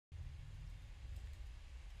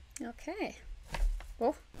Okay.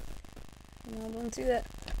 Oh. No, don't do that.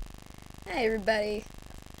 Hey, everybody.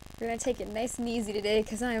 We're gonna take it nice and easy today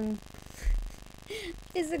because I'm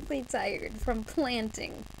physically tired from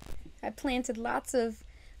planting. I planted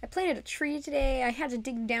a tree today. I had to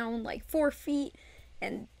dig down like 4 feet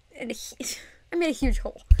and I made a huge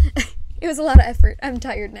hole. It was a lot of effort. I'm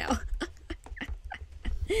tired now.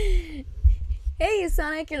 Hey,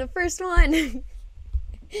 Sonic, you're the first one.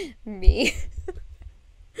 Me.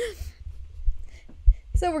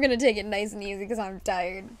 So we're gonna take it nice and easy because I'm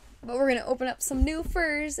tired. But we're gonna open up some new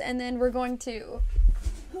furs and then we're going to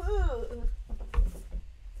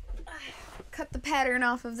cut the pattern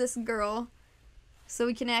off of this girl so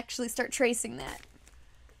we can actually start tracing that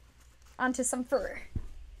onto some fur.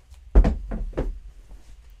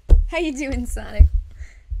 How you doing, Sonic?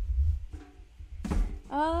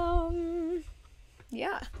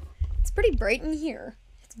 Yeah. It's pretty bright in here.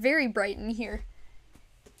 It's very bright in here.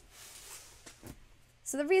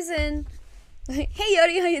 So the reason... Hey,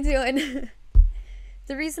 Yodi, how you doing?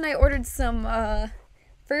 The reason I ordered some,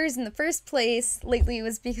 furs in the first place lately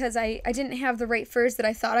was because I didn't have the right furs that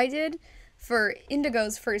I thought I did for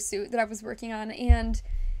Indigo's fursuit that I was working on, and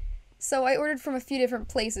so I ordered from a few different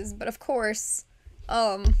places, but of course,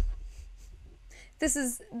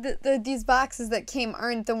 these boxes that came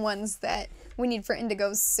aren't the ones that we need for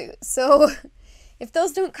Indigo's suit. So if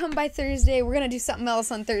those don't come by Thursday, we're gonna do something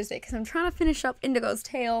else on Thursday because I'm trying to finish up Indigo's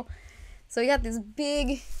tail. So we got this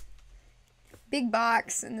big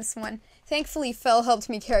box in this one. Thankfully, Phil helped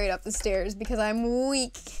me carry it up the stairs because I'm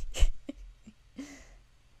weak.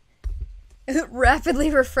 Rapidly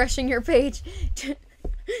refreshing your page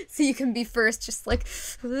so you can be first, just like,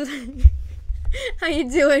 how you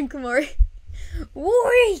doing, Kamori?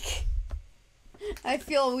 Weak! I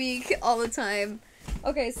feel weak all the time.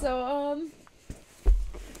 Okay, so,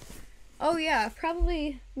 oh yeah,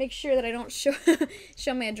 probably make sure that I don't show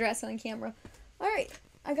my address on camera. Alright,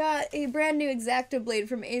 I got a brand new X-Acto blade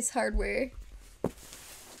from Ace Hardware.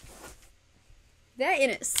 That in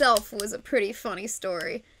itself was a pretty funny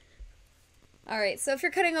story. Alright, so if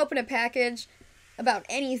you're cutting open a package about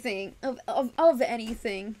anything, of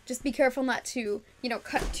anything, just be careful not to,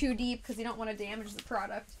 cut too deep because you don't want to damage the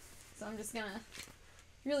product. So I'm just gonna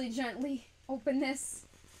really gently open this.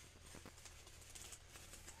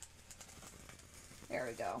 There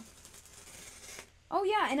we go. Oh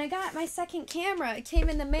yeah, and I got my second camera. It came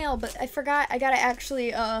in the mail, but I forgot I gotta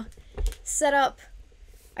actually set up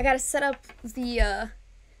the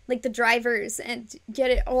like the drivers and get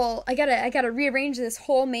it all. I gotta rearrange this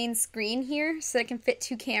whole main screen here so I can fit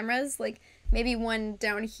 2 cameras, like maybe one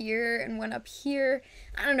down here and one up here.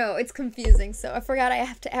 I don't know, it's confusing, so I forgot I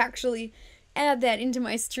have to actually add that into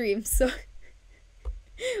my stream. So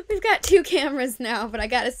we've got 2 cameras now, but I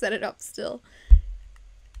gotta set it up still.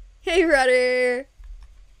 Hey, Rudder!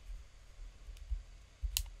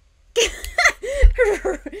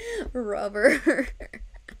 Rubber.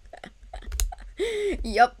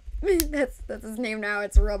 Yup, that's his name now,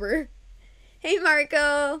 it's Rubber. Hey,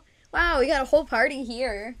 Marco! Wow, we got a whole party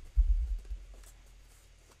here.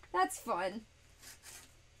 That's fun.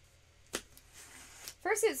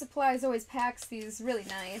 FursuitSupplies always packs these really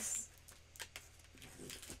nice.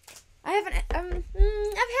 I've had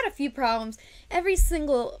a few problems. Every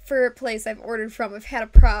single fur place I've ordered from, I've had a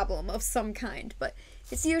problem of some kind, but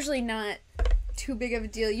it's usually not too big of a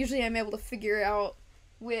deal. Usually I'm able to figure it out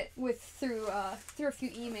through a few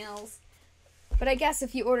emails. But I guess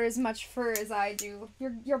if you order as much fur as I do,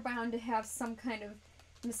 you're bound to have some kind of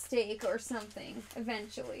mistake or something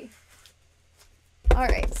eventually.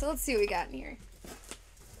 Alright, so let's see what we got in here.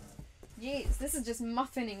 Jeez, this is just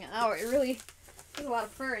muffining out. It really... There's a lot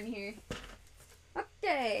of fur in here.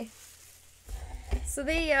 Okay. So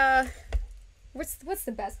they, what's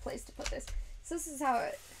the best place to put this? So this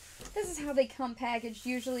is how they come packaged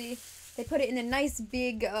usually. They put it in a nice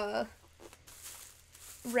big,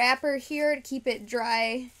 wrapper here to keep it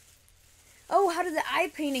dry. Oh, how did the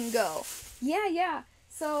eye painting go? Yeah.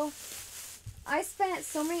 So, I spent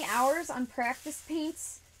so many hours on practice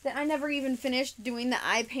paints that I never even finished doing the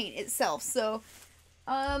eye paint itself. So,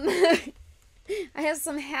 I have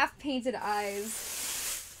some half-painted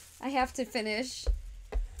eyes I have to finish.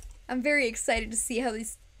 I'm very excited to see how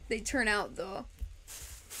they turn out, though.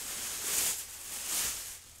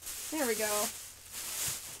 There we go.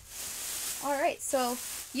 Alright, so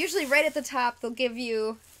usually right at the top they'll give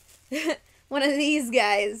you one of these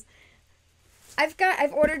guys.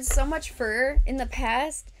 I've ordered so much fur in the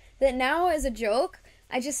past that now, as a joke,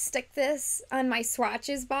 I just stick this on my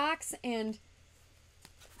swatches box, and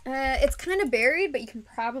it's kind of buried, but you can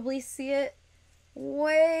probably see it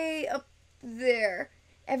way up there.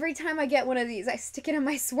 every time I get one of these, I stick it in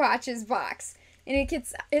my swatches box. And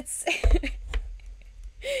it's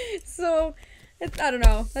so, I don't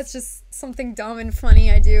know. That's just something dumb and funny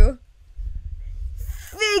I do.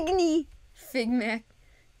 Figmac.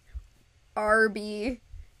 Arby.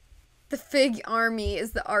 The Fig Army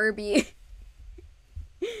is the Arby.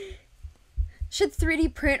 Should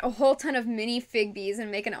 3D print a whole ton of mini Fig bees and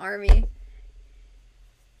make an army.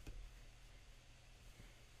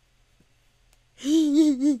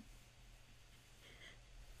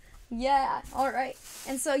 Yeah, alright.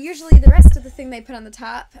 And so usually the rest of the thing they put on the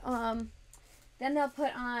top, then they'll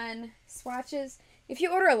put on swatches. If you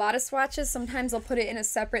order a lot of swatches, sometimes they'll put it in a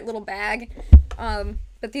separate little bag.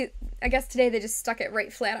 But I guess today they just stuck it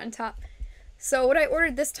right flat on top. So what I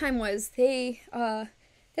ordered this time was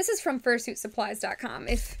this is from FursuitSupplies.com,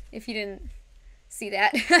 if you didn't see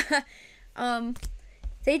that.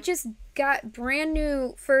 They just got brand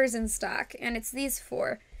new furs in stock, and it's these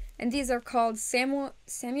 4. And these are called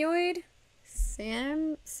Samoyed?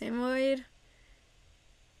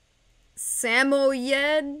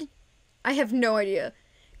 I have no idea.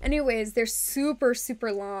 Anyways, they're super,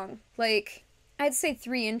 super long. Like, I'd say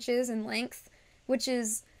 3 inches in length, which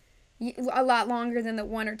is a lot longer than the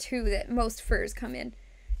 1 or 2 that most furs come in.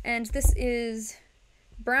 And this is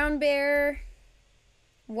brown bear,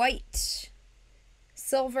 white,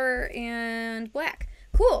 silver, and black.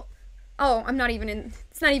 Cool. Oh, it's not even in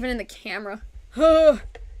the camera. Oh,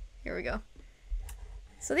 here we go.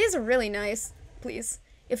 So these are really nice, please.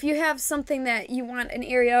 If you have something that you want an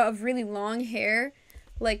area of really long hair,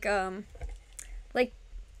 like a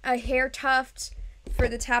hair tuft for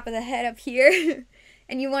the top of the head up here,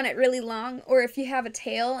 and you want it really long, or if you have a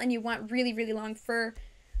tail and you want really, really long fur,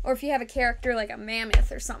 or if you have a character like a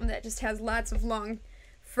mammoth or something that just has lots of long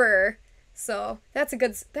fur, so that's a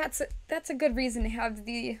good reason to have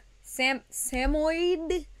the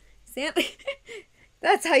Samoyed.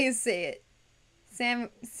 That's how you say it.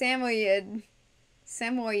 Samoyed.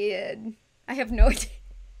 I have no idea.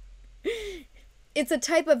 It's a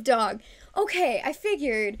type of dog. Okay, I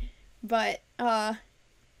figured, but let's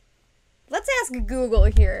ask Google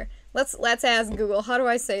here. Let's ask Google. How do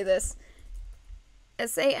I say this?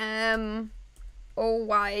 Samoyed.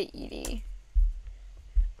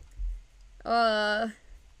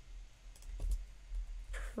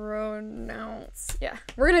 Pronounce. Yeah,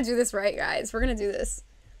 we're gonna do this right, guys. We're gonna do this.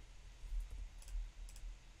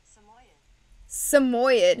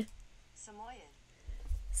 Samoyed.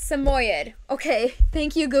 Samoyed. Okay,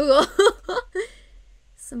 thank you, Google.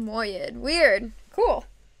 Samoyed. Weird. Cool.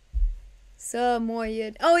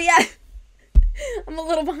 Samoyed. Oh yeah. I'm a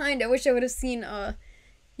little behind. I wish I would have seen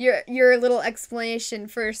your little explanation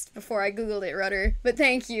first before I Googled it, Rudder. But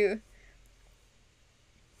thank you.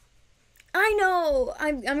 I know.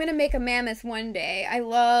 I'm gonna make a mammoth one day. I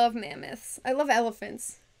love mammoths. I love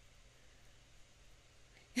elephants.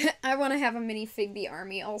 I want to have a mini Fig bee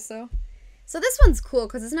army also. So this one's cool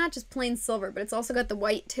because it's not just plain silver, but it's also got the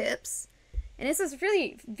white tips, and it's this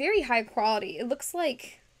really very high quality. It looks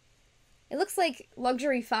like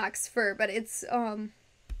luxury fox fur, but it's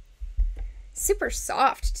super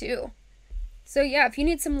soft too. So yeah, if you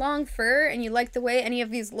need some long fur and you like the way any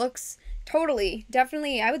of these looks,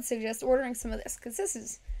 definitely, I would suggest ordering some of this because this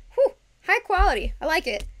is high quality. I like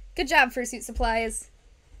it. Good job, Fursuit Supplies.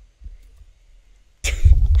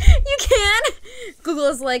 You can. Google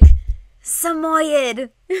is like Samoyed.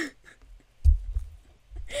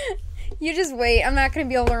 You just wait. I'm not gonna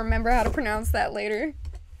be able to remember how to pronounce that later.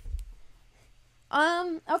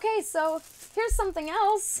 Okay, so here's something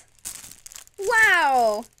else.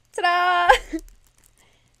 Wow! Ta-da!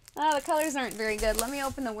 The colors aren't very good. Let me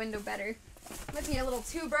open the window better. Might be a little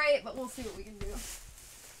too bright, but we'll see what we can do.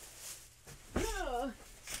 Ugh.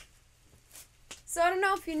 So I don't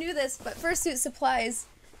know if you knew this, but Fursuit Supplies.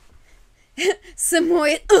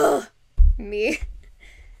 Samoyed. Ugh! Me.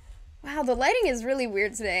 Wow, the lighting is really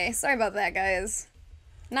weird today. Sorry about that, guys.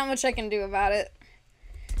 Not much I can do about it.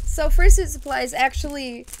 So Fursuit Supplies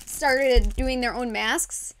actually started doing their own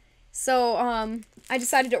masks. So I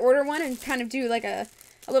decided to order one and kind of do like a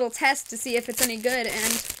little test to see if it's any good.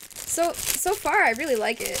 And so far I really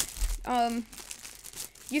like it.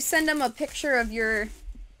 You send them a picture of your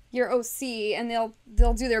OC and they'll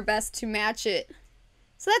do their best to match it.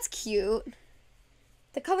 So that's cute.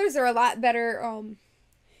 The colors are a lot better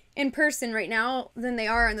in person right now than they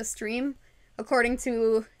are on the stream, according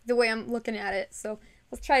to the way I'm looking at it. So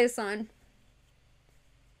let's try this on.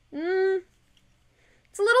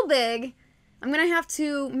 It's a little big. I'm gonna have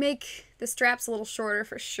to make the straps a little shorter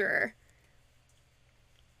for sure.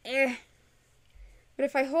 But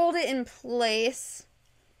if I hold it in place,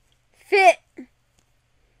 fit.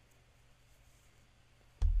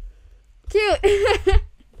 Cute.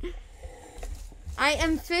 I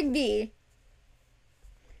am Figby.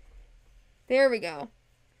 There we go.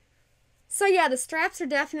 So yeah, the straps are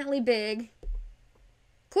definitely big.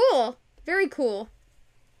 Cool. Very cool.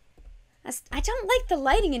 I don't like the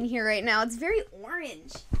lighting in here right now. It's very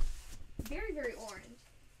orange. Very, very orange.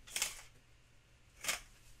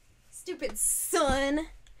 Stupid sun.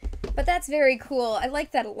 But that's very cool. I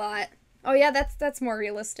like that a lot. Oh yeah, that's more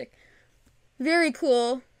realistic. Very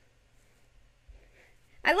cool.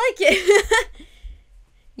 I like it.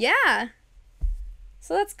 Yeah.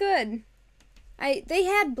 So that's good. They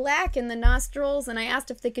had black in the nostrils, and I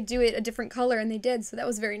asked if they could do it a different color, and they did, so that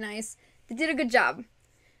was very nice. They did a good job.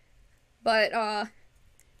 But,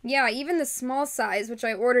 yeah, even the small size, which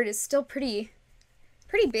I ordered, is still pretty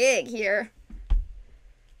big here.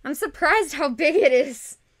 I'm surprised how big it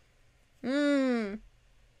is. Cool.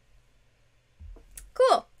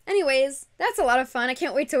 Anyways, that's a lot of fun. I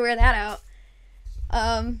can't wait to wear that out.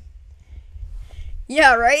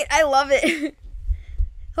 Yeah, right? I love it.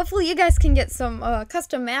 Hopefully you guys can get some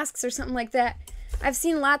custom masks or something like that. I've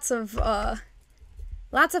seen lots of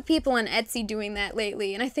people on Etsy doing that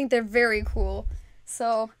lately, and I think they're very cool.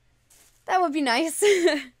 So that would be nice.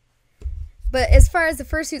 But as far as the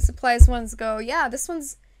Fursuit Supplies ones go, yeah, this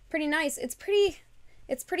one's pretty nice. It's pretty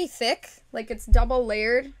thick, like it's double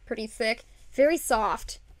layered, pretty thick, very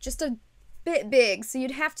soft, just a bit big. So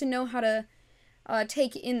you'd have to know how to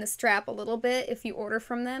take in the strap a little bit if you order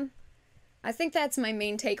from them. I think that's my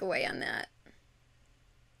main takeaway on that.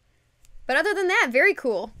 But other than that, very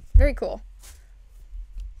cool. Very cool.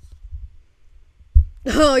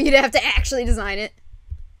 Oh, you'd have to actually design it.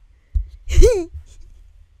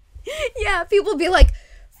 Yeah, people be like,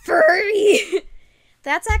 furry!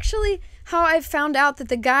 That's actually how I found out that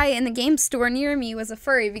the guy in the game store near me was a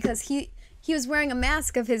furry, because he was wearing a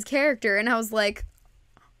mask of his character, and I was like,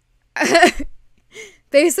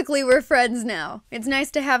 basically we're friends now. It's nice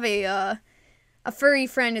to have a furry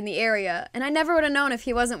friend in the area, and I never would have known if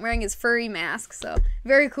he wasn't wearing his furry mask, so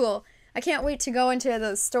very cool. I can't wait to go into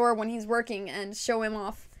the store when he's working and show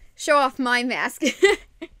off my mask.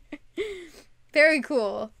 Very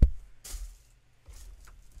cool.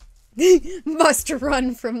 Must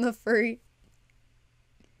run from the furry.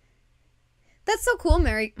 That's so cool,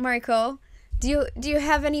 Mariko. Do you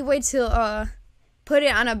have any way to put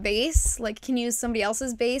it on a base? Like, can you use somebody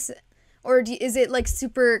else's base? Or is it, like,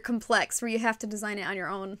 super complex where you have to design it on your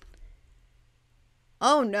own?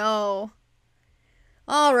 Oh, no.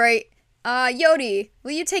 Alright. Yodi,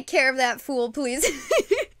 will you take care of that fool, please?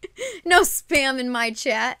 No spam in my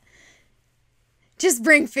chat. Just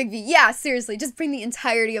bring Figby. Yeah, seriously, just bring the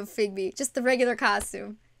entirety of Figby. Just the regular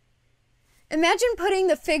costume. Imagine putting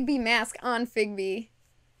the Figby mask on Figby.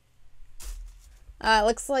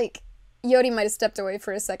 Looks like Yodi might have stepped away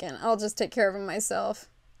for a second. I'll just take care of him myself.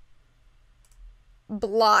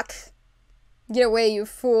 Block. Get away, you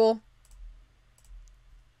fool.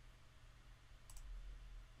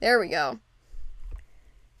 There we go.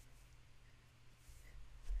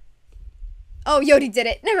 Oh, Yodi did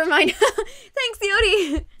it. Never mind. Thanks,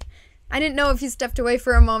 Yodi. I didn't know if you stepped away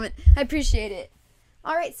for a moment. I appreciate it.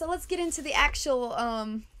 Alright, so let's get into the actual,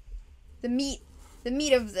 the meat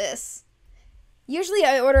of this. Usually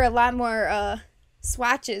I order a lot more,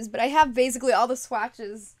 swatches, but I have basically all the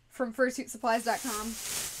swatches from FursuitSupplies.com.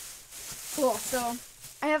 Cool, so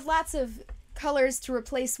I have lots of colors to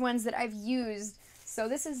replace ones that I've used. So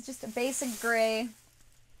this is just a basic gray.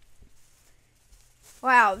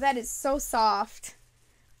 Wow, that is so soft.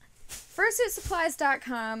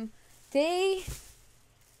 FursuitSupplies.com, they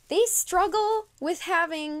struggle with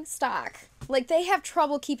having stock. Like, they have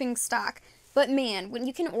trouble keeping stock. But man, when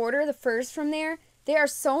you can order the furs from there, they are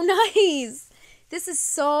so nice. This is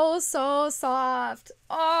so soft.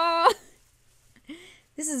 Oh,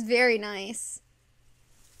 this is very nice.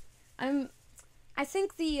 I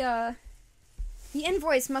think the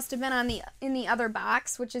invoice must have been in the other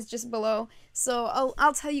box, which is just below. So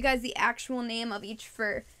I'll tell you guys the actual name of each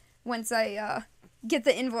fur once I get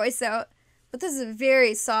the invoice out. But this is a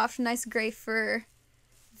very soft, nice gray fur.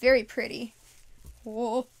 Very pretty.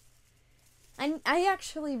 Whoa. I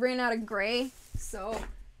actually ran out of gray, so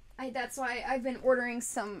that's why I've been ordering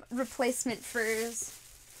some replacement furs.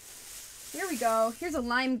 Here we go. Here's a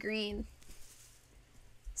lime green.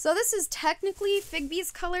 So this is technically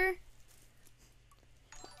Figby's color.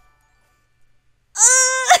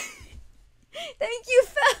 Thank you,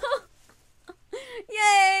 Fel!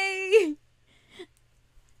 Yay!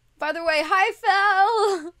 By the way, hi,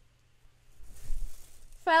 Fel!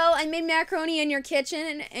 Fel, I made macaroni in your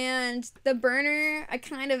kitchen, and the burner, I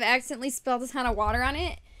kind of accidentally spilled a ton of water on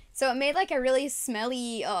it. So it made like a really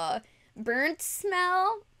smelly burnt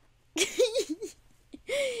smell.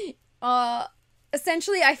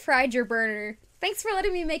 Essentially, I fried your burner. Thanks for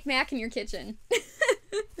letting me make mac in your kitchen.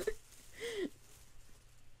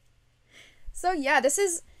 So yeah, this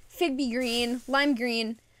is Figby green, lime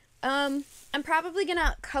green. I'm probably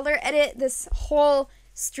gonna color edit this whole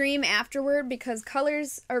stream afterward because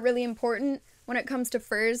colors are really important when it comes to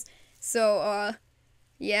furs. So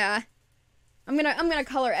yeah, I'm gonna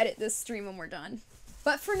color edit this stream when we're done.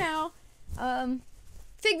 But for now,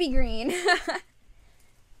 Figby green.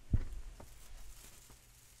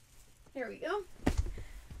 There we go.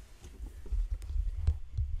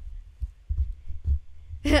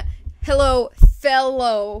 Hello,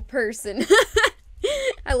 fellow person.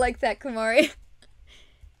 I like that, Kamari.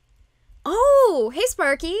 Oh, hey,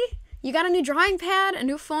 Sparky. You got a new drawing pad, a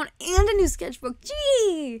new phone, and a new sketchbook.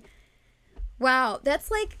 Gee! Wow,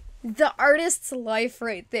 that's like the artist's life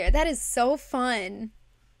right there. That is so fun.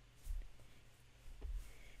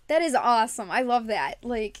 That is awesome. I love that.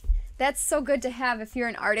 Like, that's so good to have if you're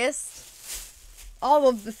an artist. All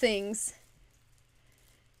of the things.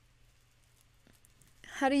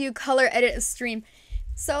 How do you color edit a stream?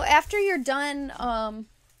 So after you're done,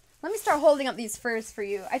 let me start holding up these furs for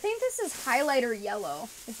you. I think this is highlighter yellow.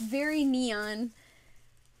 It's very neon.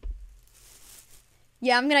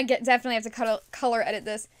 Yeah, I'm gonna definitely have to color edit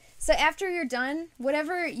this. So after you're done,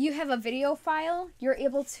 whatever you have a video file, you're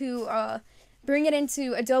able to bring it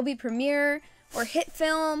into Adobe Premiere or Hit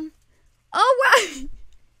Film. Oh wow!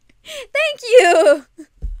 Thank you.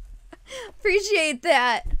 Appreciate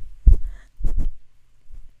that.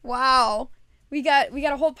 Wow. We got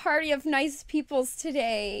a whole party of nice peoples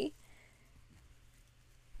today.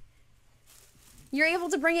 You're able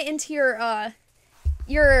to bring it into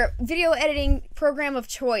your video editing program of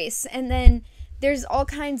choice, and then there's all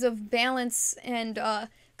kinds of balance and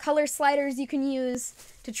color sliders you can use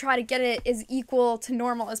to try to get it as equal to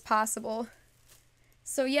normal as possible.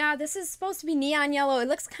 So yeah, this is supposed to be neon yellow. It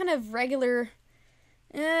looks kind of regular.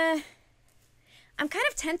 I'm kind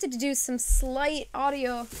of tempted to do some slight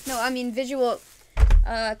visual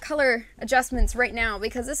color adjustments right now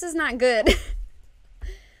because this is not good.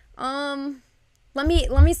 Let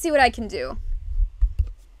me see what I can do.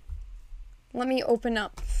 Let me open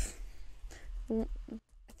up. I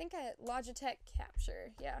think Logitech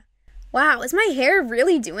Capture, yeah. Wow, is my hair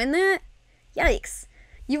really doing that? Yikes.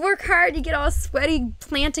 You work hard, you get all sweaty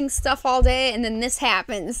planting stuff all day, and then this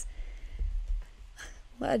happens.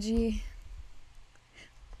 Logi.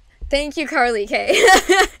 Thank you, Carly K.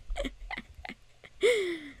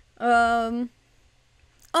 Oh,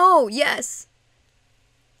 yes.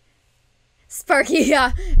 Sparky,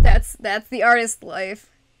 yeah. That's the artist life.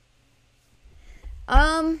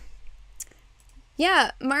 Yeah,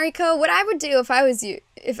 Mariko, what I would do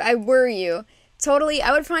if I were you, totally,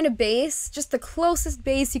 I would find a base, just the closest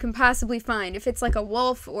base you can possibly find. If it's like a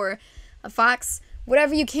wolf or a fox,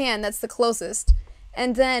 whatever you can, that's the closest.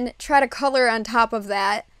 And then try to color on top of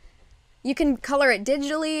that. You can color it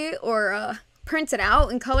digitally or print it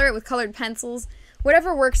out and color it with colored pencils.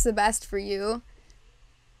 Whatever works the best for you.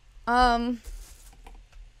 That'll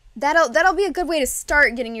be a good way to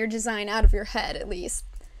start getting your design out of your head, at least.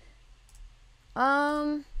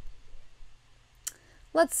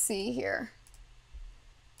 Let's see here.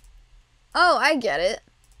 Oh, I get it.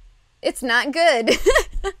 It's not good.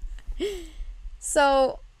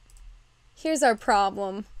 So, here's our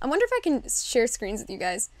problem. I wonder if I can share screens with you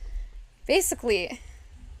guys. Basically,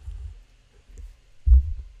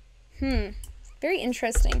 very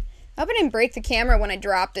interesting. I hope I didn't break the camera when I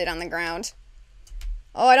dropped it on the ground.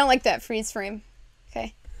 Oh, I don't like that freeze frame.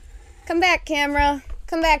 Okay. Come back, camera.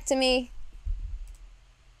 Come back to me.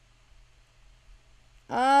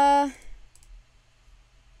 Oh,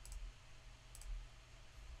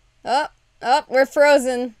 we're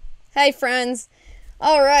frozen. Hey, friends.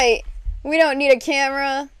 Alright. We don't need a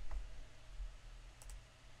camera.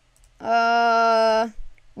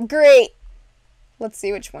 Great. Let's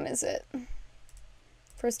see, which one is it?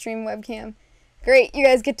 First stream webcam. Great, you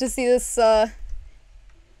guys get to see this,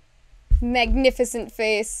 magnificent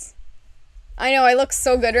face. I know, I look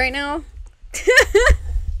so good right now.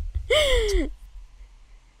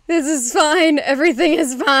 This is fine. Everything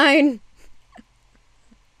is fine.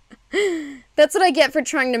 That's what I get for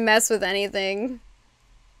trying to mess with anything.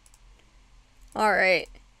 Alright.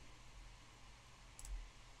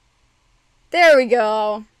 There we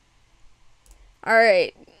go.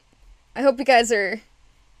 Alright. I hope you guys are...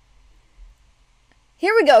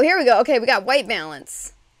 Here we go, here we go. Okay, we got white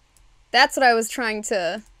balance. That's what I was trying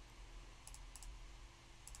to...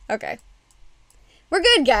 Okay. We're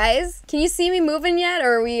good, guys. Can you see me moving yet,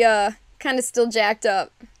 or are we, kind of still jacked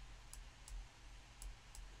up?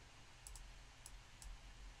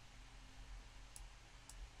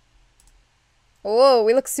 Oh,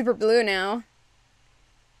 we look super blue now.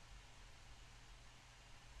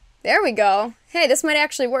 There we go. Hey, this might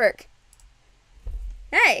actually work.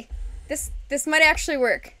 Hey, this might actually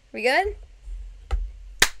work. We good?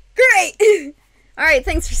 Great! Alright,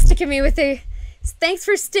 thanks for sticking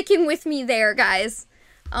with me there, guys.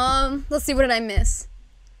 Let's see, what did I miss?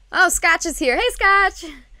 Oh, Scotch is here. Hey, Scotch!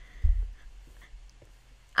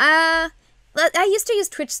 I used to use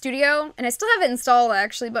Twitch Studio, and I still have it installed,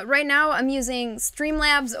 actually, but right now I'm using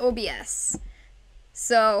Streamlabs OBS.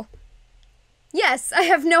 So, yes, I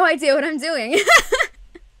have no idea what I'm doing.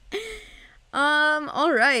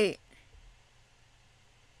 Alright.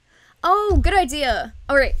 Oh, good idea.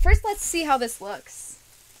 Alright, first let's see how this looks.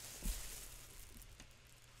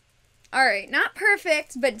 Alright, not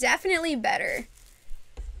perfect, but definitely better.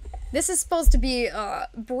 This is supposed to be a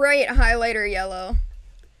bright highlighter yellow.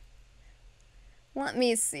 Let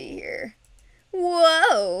me see here.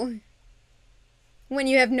 Whoa! When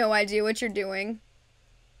you have no idea what you're doing.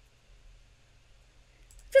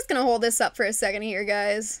 I'm just gonna hold this up for a second here,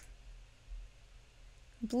 guys.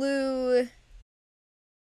 Blue.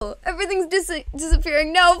 Oh, everything's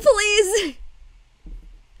disappearing. No, please!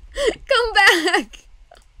 Come back!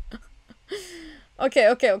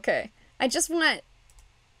 Okay. I just want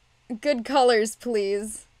good colors,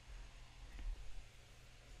 please.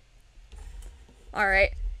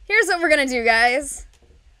 Alright, here's what we're gonna do, guys.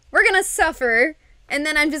 We're gonna suffer, and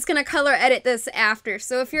then I'm just gonna color edit this after.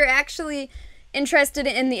 So if you're actually interested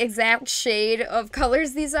in the exact shade of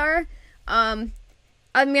colors these are, I'm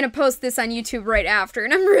gonna post this on YouTube right after,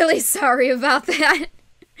 and I'm really sorry about that.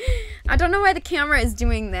 I don't know why the camera is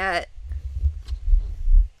doing that.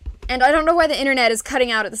 And I don't know why the internet is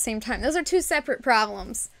cutting out at the same time. Those are two separate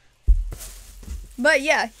problems. But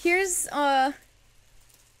yeah, here's,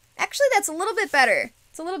 actually, that's a little bit better.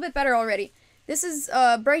 It's a little bit better already. This is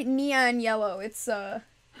bright neon yellow. It's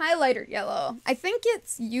highlighter yellow. I think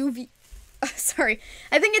it's UV... sorry.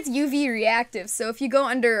 I think it's UV reactive. So if you go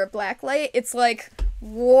under a black light, it's like...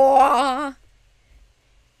 whoa!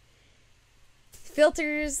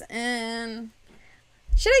 Filters and...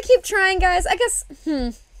 should I keep trying, guys? I guess...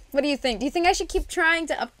 what do you think? Do you think I should keep trying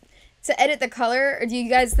to edit the color? Or do you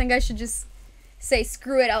guys think I should just... say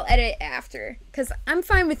screw it, I'll edit it after? Because I'm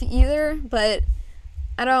fine with either, but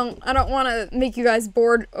I don't want to make you guys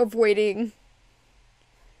bored of waiting.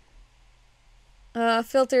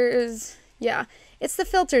 Filters, yeah, it's the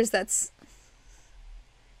filters that's...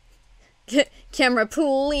 camera,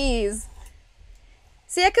 please.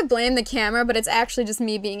 See, I could blame the camera, but it's actually just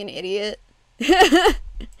me being an idiot.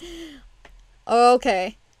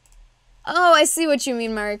 Okay. Oh, I see what you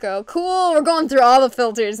mean, Mariko. Cool, we're going through all the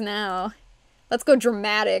filters now. Let's go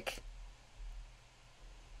dramatic.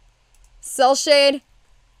 Cell shade.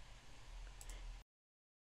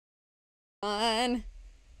 On.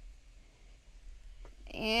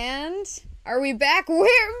 And are we back?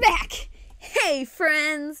 We're back. Hey,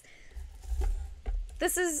 friends.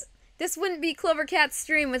 This wouldn't be CloverCat's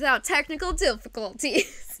stream without technical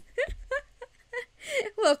difficulties.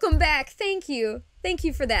 Welcome back. Thank you. Thank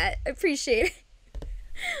you for that. I appreciate it.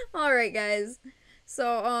 All right, guys.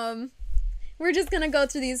 So, we're just gonna go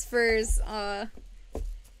through these furs.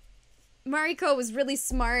 Mariko was really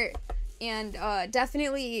smart, and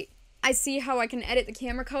definitely I see how I can edit the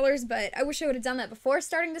camera colors, but I wish I would have done that before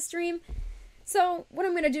starting the stream. So what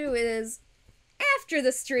I'm gonna do is, after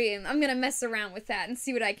the stream, I'm gonna mess around with that and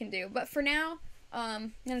see what I can do. But for now,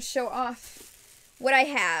 I'm gonna show off what I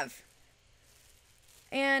have.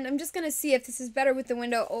 And I'm just gonna see if this is better with the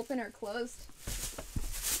window open or closed.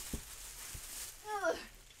 Ugh.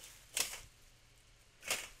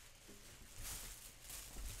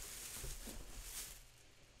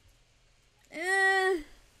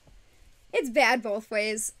 It's bad both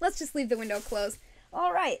ways. Let's just leave the window closed.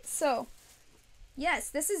 Alright, so, yes,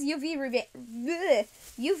 this is UV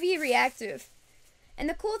reactive. And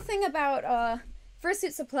the cool thing about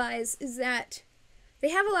FursuitSupplies is that they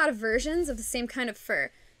have a lot of versions of the same kind of fur.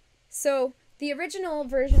 So, the original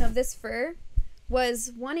version of this fur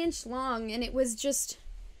was 1 inch long, and it was just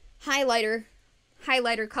highlighter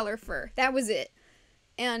color fur. That was it.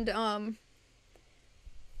 And,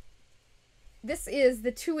 this is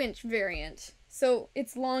the 2-inch variant, so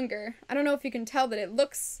it's longer. I don't know if you can tell that it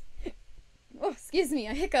looks... oh, excuse me,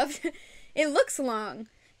 I hiccuped. It looks long,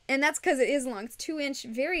 and that's because it is long. It's 2-inch,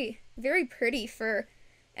 very, very pretty fur.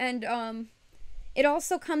 And, it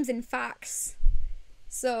also comes in fox.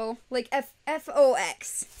 So, like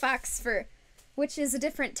F-O-X, fox fur, which is a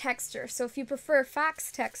different texture. So if you prefer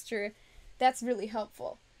fox texture, that's really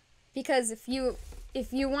helpful. Because if you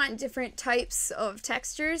want different types of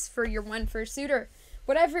textures for your one fursuit, or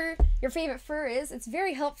whatever your favorite fur is, it's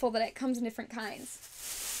very helpful that it comes in different kinds.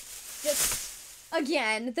 Just,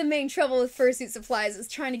 again, the main trouble with Fursuit Supplies is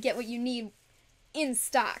trying to get what you need in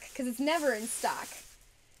stock, because it's never in stock.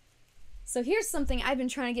 So here's something I've been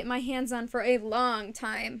trying to get my hands on for a long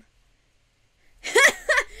time.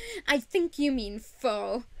 I think you mean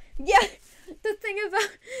faux. Yeah, the thing about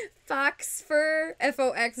fox fur,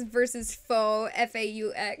 F-O-X, versus faux,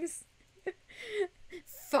 F-A-U-X.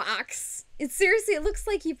 Fox. Seriously, it looks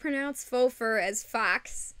like you pronounce faux fur as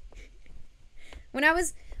fox. When I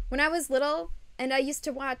was little, and I used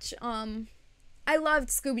to watch, I loved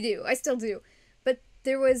Scooby-Doo. I still do. But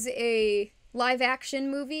there was a live-action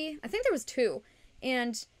movie. I think there was 2.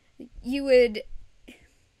 And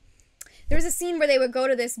there was a scene where they would go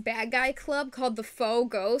to this bad guy club called the Faux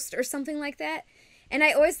Ghost or something like that. And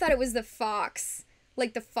I always thought it was the fox.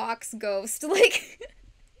 Like the fox ghost. Like,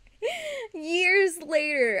 years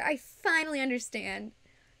later, I finally understand.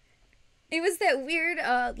 It was that weird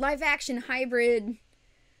live-action hybrid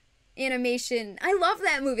animation. I love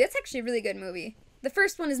that movie. That's actually a really good movie. The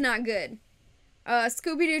first one is not good.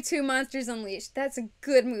 Scooby-Doo 2 Monsters Unleashed. That's a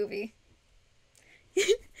good movie.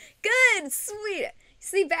 Good! Sweet!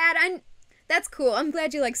 See, bad? That's cool. I'm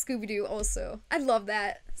glad you like Scooby-Doo also. I love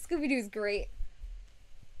that. Scooby-Doo's great.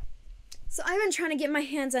 So I've been trying to get my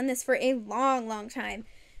hands on this for a long, long time.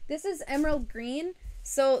 This is emerald green.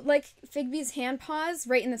 So, like Figby's hand paws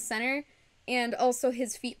right in the center, and also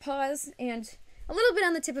his feet paws, and a little bit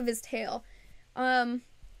on the tip of his tail.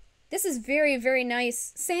 This is very, very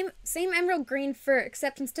nice. Same emerald green fur,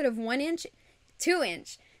 except instead of 1 inch, 2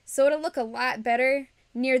 inch. So it'll look a lot better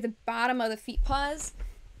near the bottom of the feet paws.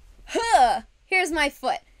 Huh! Here's my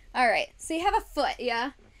foot. Alright, so you have a foot,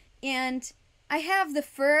 yeah? And I have the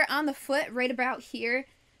fur on the foot right about here,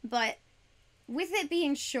 but with it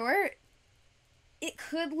being short, it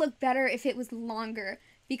could look better if it was longer,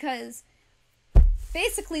 because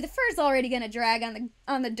basically the fur's already gonna drag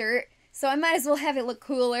on the dirt, so I might as well have it look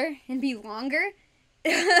cooler and be longer.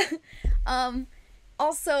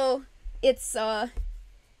 Also, it's fur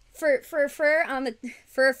on the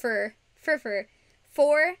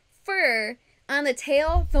fur on the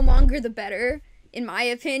tail. The longer the better, in my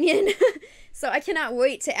opinion. So I cannot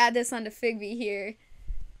wait to add this onto Figby here.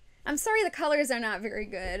 I'm sorry the colors are not very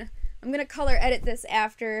good. I'm gonna color edit this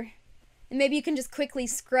after, and maybe you can just quickly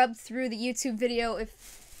scrub through the YouTube video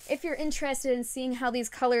if you're interested in seeing how these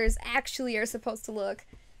colors actually are supposed to look.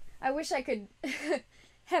 I wish I could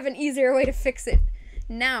have an easier way to fix it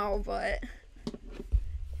now, but...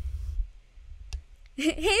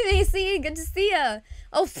 Hey Macy, good to see ya!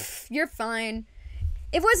 Oh, you're fine.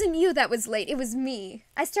 It wasn't you that was late, it was me.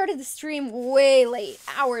 I started the stream way late,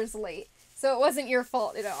 hours late, so it wasn't your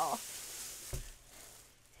fault at all.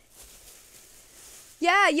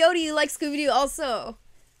 Yeah, Yodi, you like Scooby-Doo also.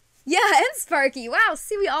 Yeah, and Sparky. Wow,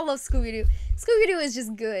 see, we all love Scooby-Doo. Scooby-Doo is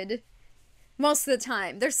just good. Most of the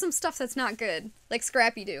time. There's some stuff that's not good, like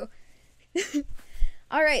Scrappy-Doo.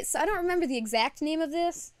 Alright, so I don't remember the exact name of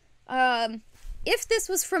this. If this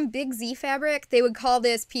was from Big Z Fabric, they would call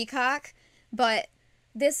this Peacock, but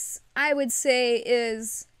this, I would say,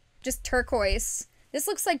 is just turquoise. This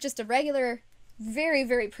looks like just a regular, very,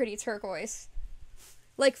 very pretty turquoise.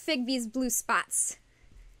 Like Figby's blue spots.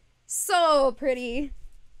 So pretty.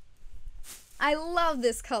 I love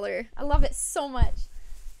this color. I love it so much.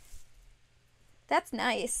 That's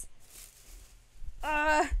nice.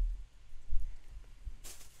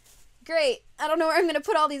 Great. I don't know where I'm going to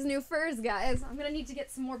put all these new furs, guys. I'm going to need to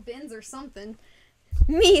get some more bins or something.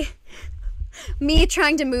 Me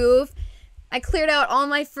trying to move. I cleared out all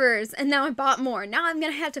my furs, and now I bought more. Now I'm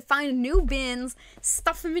going to have to find new bins,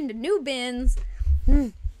 stuff them into new bins.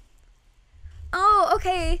 Oh,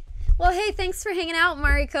 okay. Well, hey, thanks for hanging out,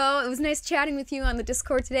 Mariko. It was nice chatting with you on the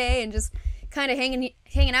Discord today and just kind of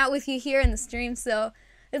hanging out with you here in the stream, so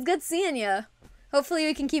it's good seeing you. Hopefully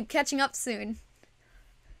we can keep catching up soon.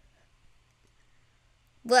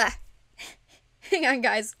 Blah. Hang on,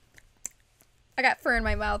 guys. I got fur in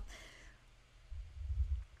my mouth.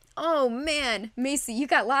 Oh, man. Macy, you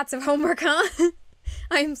got lots of homework, huh?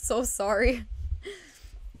 I'm so sorry.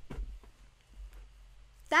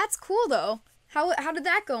 That's cool, though. How did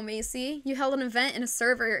that go, Macy? You held an event in a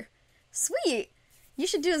server. Sweet. You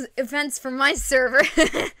should do events for my server.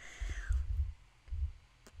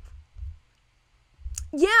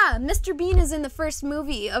 Yeah, Mr. Bean is in the first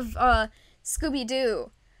movie of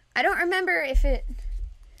Scooby-Doo. I don't remember if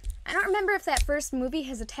that first movie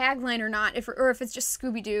has a tagline or not, or if it's just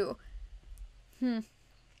Scooby-Doo.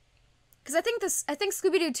 Because I think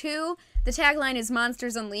Scooby-Doo 2, the tagline is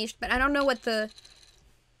Monsters Unleashed, but I don't know what the...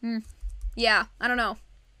 Yeah, I don't know.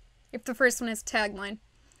 if the first one has tagline.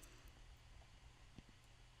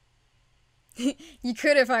 You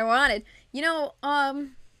could if I wanted. You know,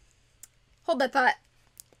 hold that thought.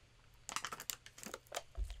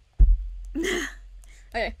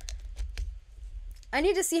 Okay. I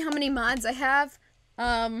need to see how many mods I have.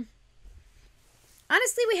 Honestly,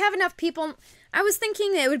 we have enough people. I was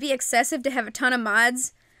thinking that it would be excessive to have a ton of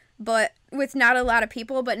mods, but with not a lot of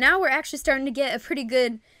people. But now we're actually starting to get a pretty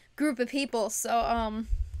good group of people. So,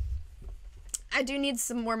 I do need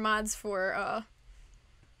some more mods for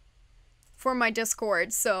my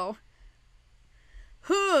Discord. So,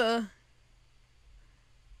 give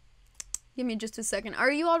me just a second.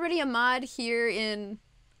 Are you already a mod here in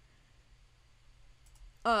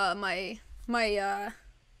my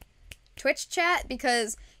Twitch chat?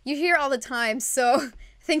 Because you hear all the time, so I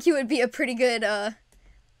think you would be a pretty good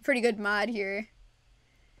mod here.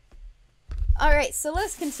 Alright, so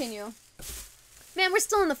let's continue. Man, we're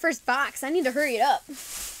still in the first box. I need to hurry it up.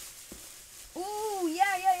 Ooh,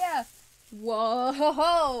 yeah.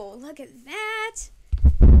 Whoa, look at that.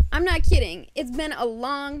 I'm not kidding. It's been a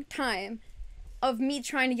long time of me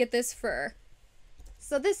trying to get this fur.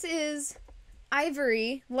 So this is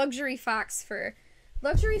Ivory Luxury Fox fur.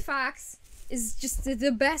 Luxury Fox is just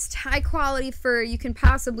the best high quality fur you can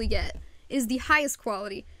possibly get. It is the highest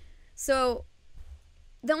quality. So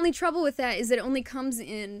the only trouble with that is it only comes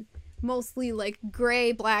in mostly like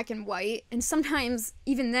gray, black, and white, and sometimes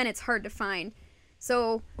even then it's hard to find.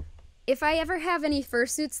 So if I ever have any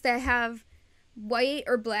fursuits that have white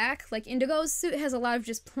or black, like Indigo's suit has a lot of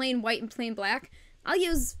just plain white and plain black, I'll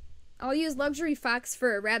use Luxury Fox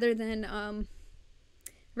fur rather than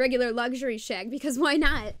regular luxury shag, because why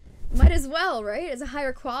not? Might as well, right? It's a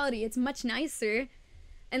higher quality. It's much nicer.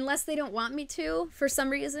 Unless they don't want me to for some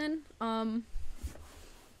reason. Oh,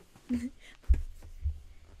 the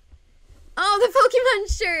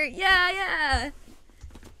Pokemon shirt! Yeah!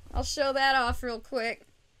 I'll show that off real quick.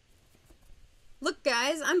 Look,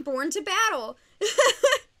 guys, I'm born to battle!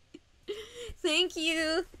 Thank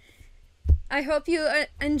you! I hope you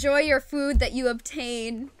enjoy your food that you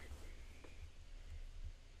obtain.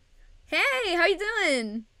 Hey, how you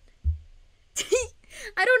doing?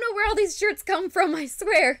 I don't know where all these shirts come from, I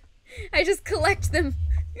swear. I just collect them.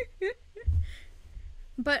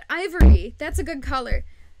 But Ivory, that's a good color.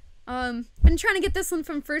 Been trying to get this one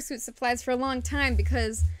from FursuitSupplies for a long time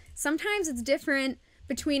because sometimes it's different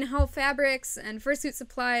between Hull Fabrics and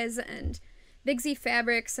FursuitSupplies and Big Z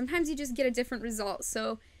Fabrics. Sometimes you just get a different result.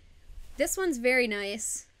 So this one's very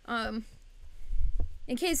nice. In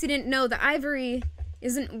case you didn't know, the Ivory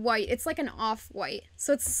isn't white. It's like an off-white.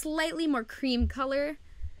 So it's slightly more cream color.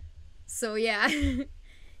 So yeah.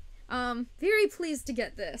 Very pleased to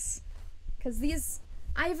get this. Because these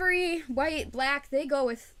Ivory, white, black, they go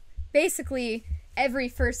with basically every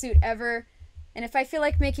fursuit ever. And if I feel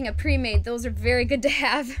like making a pre-made, those are very good to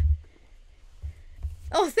have.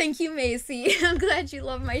 Oh, thank you, Macy. I'm glad you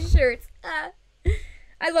love my shirts.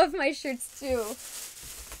 I love my shirts too.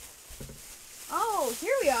 Oh,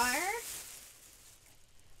 here we are.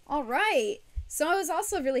 Alright. So I was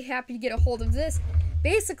also really happy to get a hold of this.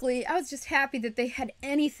 Basically, I was just happy that they had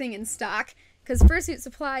anything in stock. Because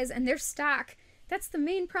FursuitSupplies and their stock, that's the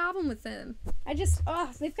main problem with them.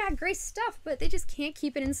 They've got great stuff, but they just can't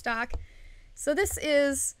keep it in stock. So this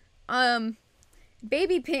is,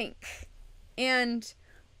 baby pink. And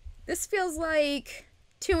this feels like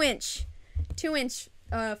 2-inch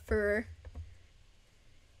fur.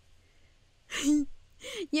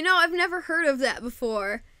 You know, I've never heard of that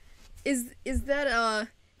before. Is that,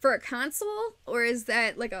 for a console? Or is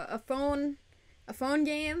that, like, a phone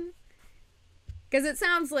game? Because it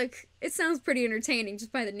sounds pretty entertaining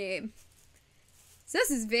just by the name. So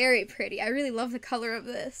this is very pretty. I really love the color of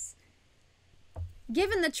this.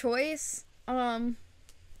 Given the choice, you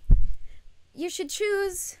should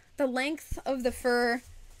choose the length of the fur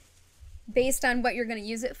based on what you're going to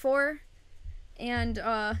use it for. And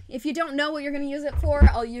if you don't know what you're going to use it for,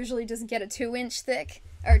 I'll usually just get a 2-inch thick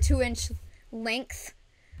or 2-inch length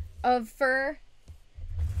of fur.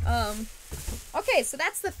 Okay, so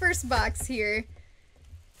that's the first box here.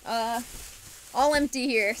 All empty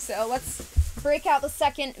here. So let's break out the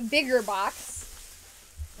second, bigger box.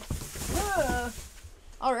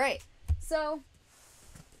 Alright, so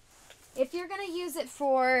if you're going to use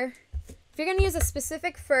a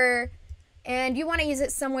specific fur and you want to use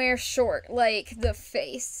it somewhere short, like the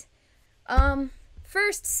face,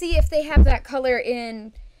 first see if they have that color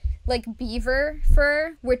in, like, beaver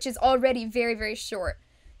fur, which is already very, very short,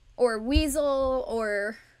 or weasel,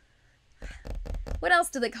 or what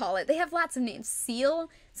else do they call it? They have lots of names.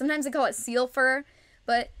 Seal? Sometimes they call it seal fur,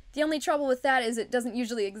 but The only trouble with that is it doesn't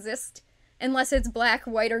usually exist unless it's black,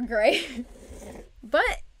 white, or gray.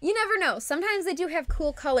 But you never know. Sometimes they do have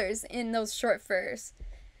cool colors in those short furs.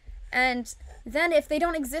 And then if they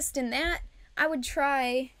don't exist in that, I would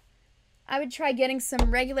try getting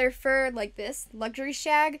some regular fur like this, luxury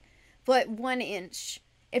shag, but 1 inch,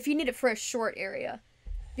 if you need it for a short area.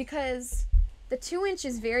 Because the 2 inch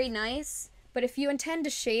is very nice, but if you intend to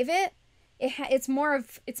shave it, it's more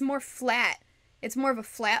flat. It's more of a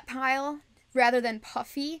flat pile rather than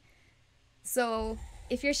puffy. So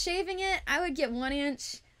if you're shaving it, I would get 1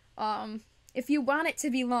 inch. If you want it to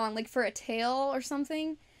be long, like for a tail or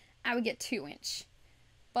something, I would get 2 inch.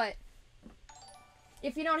 But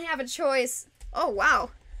if you don't have a choice, oh wow.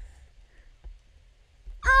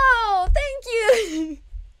 Oh, thank you.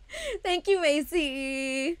 Thank you,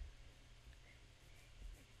 Macy.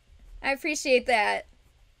 I appreciate that.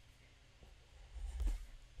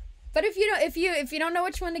 But if you don't know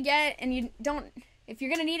which one to get, and if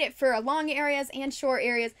you're gonna need it for long areas and short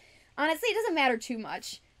areas, honestly, it doesn't matter too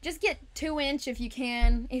much. Just get 2 inch if you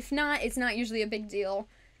can. If not, it's not usually a big deal.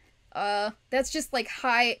 That's just like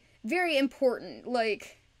very important.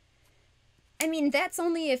 Like, I mean, that's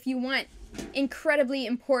only if you want incredibly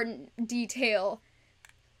important detail.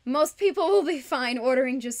 Most people will be fine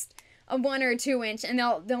ordering just a 1 or 2 inch, and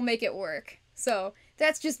they'll make it work. So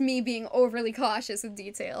that's just me being overly cautious with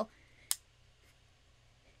detail.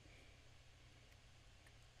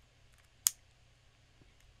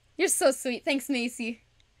 You're so sweet. Thanks, Macy.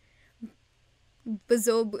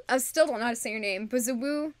 Bazobu. I still don't know how to say your name.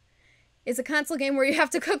 Bazobu is a console game where you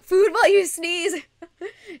have to cook food while you sneeze.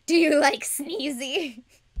 Do you like sneezy?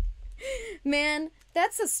 Man,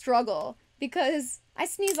 that's a struggle, because I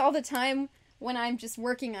sneeze all the time when I'm just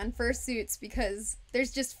working on fursuits because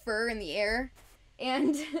there's just fur in the air,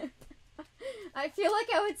 and I feel like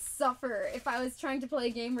I would suffer if I was trying to play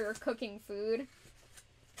a game where you're cooking food.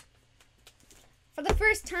 For the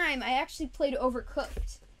first time, I actually played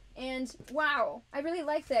Overcooked, and wow, I really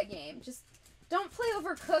like that game. Just don't play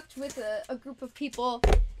Overcooked with a group of people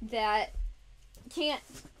that can't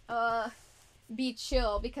be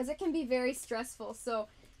chill, because it can be very stressful. So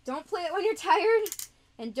don't play it when you're tired,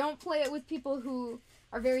 and don't play it with people who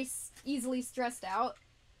are very easily stressed out.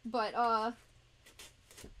 But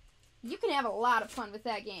you can have a lot of fun with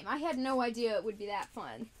that game. I had no idea it would be that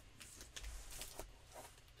fun.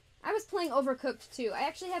 I was playing Overcooked too. I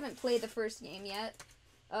actually haven't played the first game yet.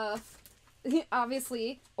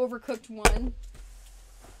 Obviously, Overcooked 1.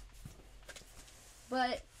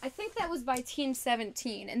 But I think that was by Team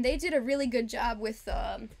 17, and they did a really good job with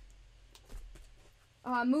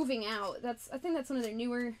Moving Out. I think that's one of their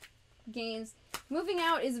newer games. Moving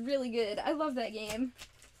Out is really good. I love that game.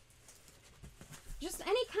 Just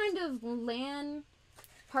any kind of LAN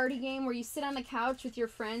party game where you sit on the couch with your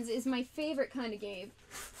friends is my favorite kind of game.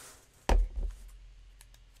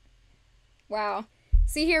 Wow.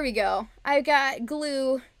 See, here we go. I've got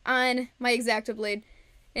glue on my X-Acto blade,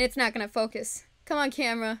 and it's not going to focus. Come on,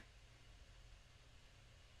 camera.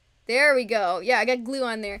 There we go. Yeah, I got glue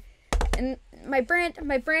on there. And my brand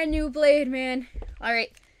new blade, man.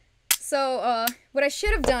 Alright. So, what I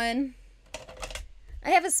should have done, I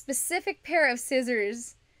have a specific pair of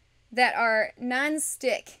scissors that are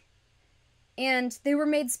non-stick. And they were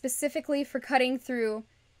made specifically for cutting through...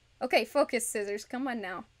 Okay, focus, scissors. Come on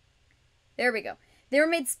now. There we go. They were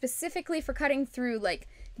made specifically for cutting through, like,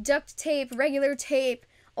 duct tape, regular tape,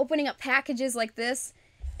 opening up packages like this,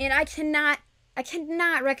 and I cannot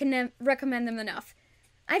recommend them enough.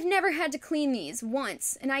 I've never had to clean these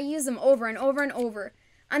once, and I use them over and over and over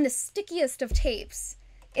on the stickiest of tapes.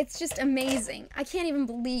 It's just amazing. I can't even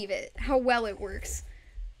believe it, how well it works.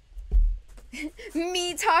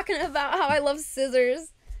 Me talking about how I love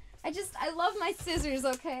scissors. I love my scissors,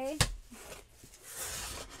 okay?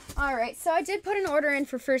 Alright, so I did put an order in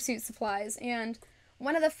for FursuitSupplies, and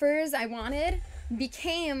one of the furs I wanted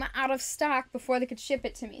became out of stock before they could ship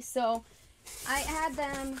it to me. So I had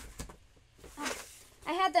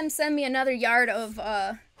them send me another yard of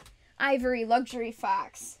ivory luxury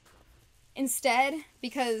fox instead,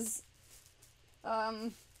 because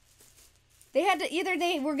they had to, either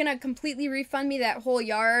they were gonna completely refund me that whole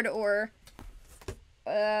yard, or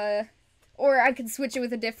I could switch it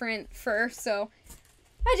with a different fur. So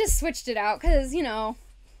I just switched it out, because, you know,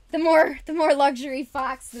 the more luxury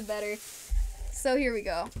fox, the better. So here we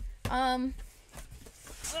go. Oh,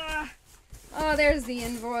 there's the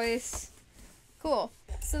invoice. Cool.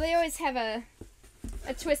 So they always have a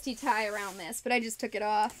twisty tie around this, but I just took it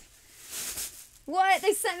off. What?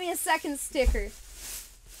 They sent me a second sticker.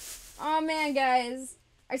 Oh man, guys.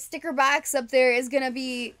 Our sticker box up there is gonna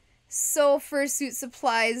be so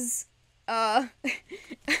FursuitSupplies. I'm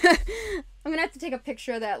gonna have to take a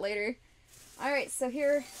picture of that later. Alright, so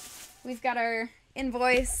here we've got our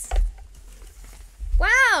invoice.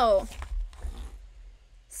 Wow!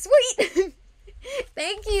 Sweet!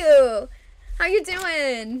 Thank you! How you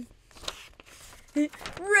doing?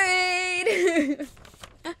 Raid!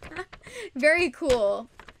 Very cool.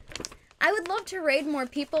 I would love to raid more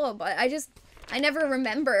people, but I never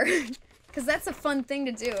remember. Because that's a fun thing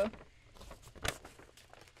to do.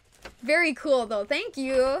 Very cool, though. Thank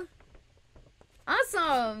you.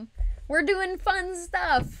 Awesome. We're doing fun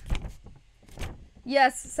stuff.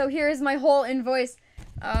 Yes, so here's my whole invoice.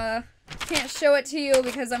 Can't show it to you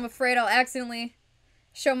because I'm afraid I'll accidentally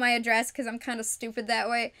show my address because I'm kind of stupid that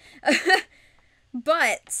way.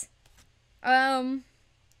 But, yeah,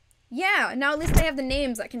 now at least I have the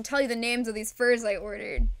names. I can tell you the names of these furs I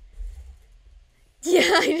ordered. Yeah,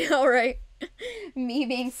 I know, right? Me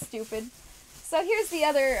being stupid. So here's the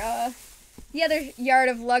other yard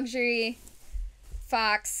of luxury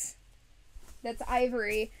fox. That's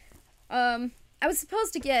ivory. I was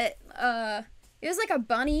supposed to get, it was like a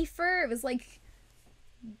bunny fur. It was like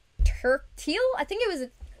teal? I think it was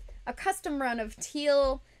a custom run of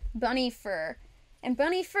teal bunny fur. And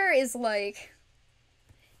bunny fur is the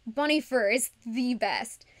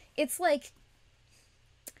best. It's like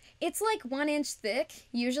 1 inch thick,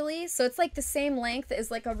 usually. So it's like the same length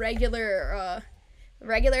as like a regular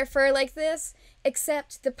fur like this.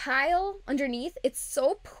 Except the pile underneath, it's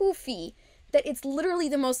so poofy that it's literally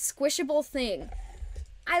the most squishable thing.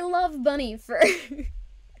 I love bunny fur.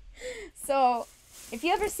 So, if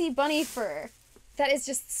you ever see bunny fur, that is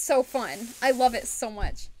just so fun. I love it so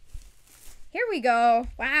much. Here we go.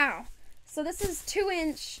 Wow. So this is 2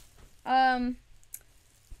 inch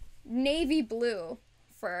navy blue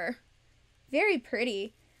fur. Very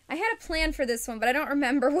pretty. I had a plan for this one, but I don't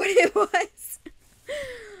remember what it was.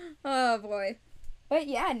 Oh boy. But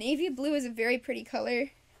yeah, navy blue is a very pretty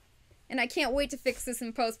color. And I can't wait to fix this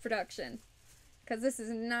in post-production. Because this is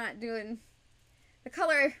not doing... The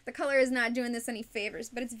color is not doing this any favors,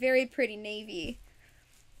 but it's very pretty navy.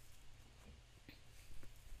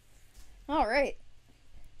 Alright.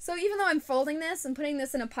 So even though I'm folding this and putting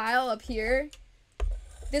this in a pile up here,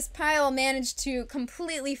 this pile managed to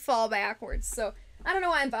completely fall backwards. So I don't know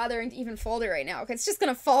why I'm bothering to even fold it right now, because it's just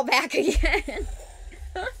going to fall back again.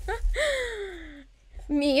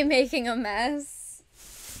 Me making a mess.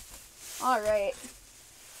 Alright.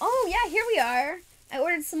 Oh, yeah, here we are. I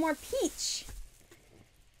ordered some more peach.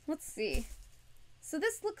 Let's see. So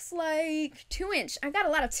this looks like 2 inch. I've got a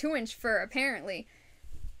lot of 2 inch fur, apparently.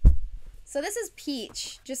 So this is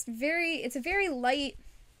peach. It's a very light.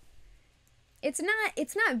 It's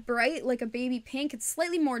not bright like a baby pink. It's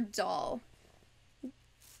slightly more dull.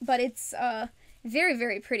 But it's a very,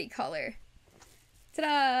 very pretty color.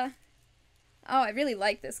 Ta-da! Oh, I really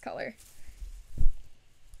like this color.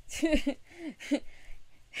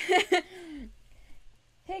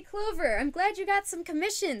 Hey Clover, I'm glad you got some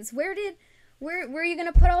commissions. Where are you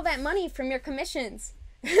gonna put all that money from your commissions?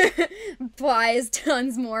 Buys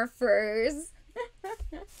tons more furs.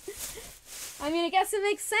 I mean, I guess it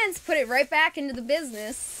makes sense. Put it right back into the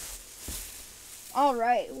business.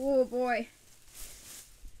 Alright, oh boy.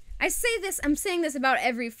 I'm saying this about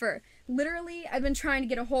every fur. Literally, I've been trying to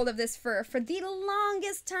get a hold of this fur for the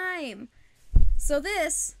longest time. So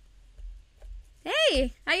this...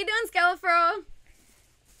 Hey, how you doing, Scalafro?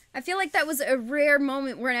 I feel like that was a rare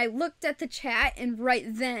moment when I looked at the chat and right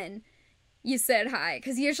then you said hi.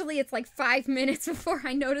 Because usually it's like 5 minutes before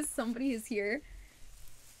I notice somebody is here.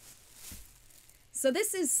 So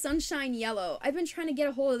this is Sunshine Yellow. I've been trying to get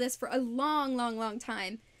a hold of this for a long, long, long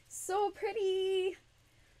time. So pretty.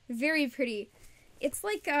 Very pretty. It's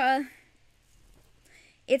like,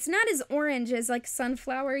 it's not as orange as like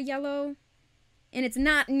sunflower yellow. And it's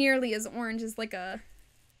not nearly as orange as like a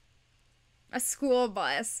school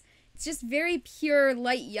bus. It's just very pure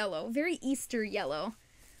light yellow. Very Easter yellow.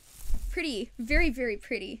 Pretty. Very, very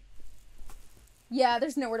pretty. Yeah,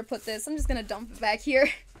 there's nowhere to put this. I'm just gonna dump it back here.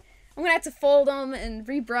 I'm gonna have to fold them and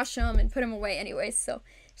rebrush them and put them away anyway, so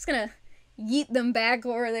just gonna yeet them back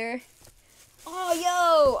over there.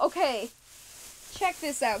 Oh, yo! Okay. Check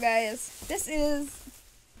this out, guys. This is...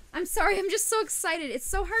 I'm sorry, I'm just so excited. It's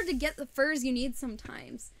so hard to get the furs you need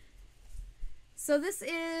sometimes. So this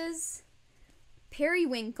is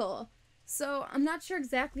Periwinkle. So I'm not sure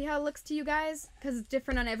exactly how it looks to you guys, because it's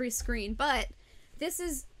different on every screen, but this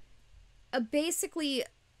is basically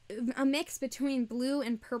a mix between blue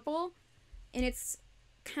and purple, and it's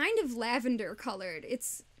kind of lavender colored.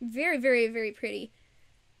 It's very, very, very pretty.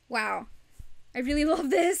 Wow. I really love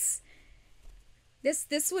this.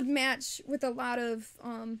 This would match with a lot of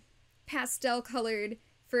pastel colored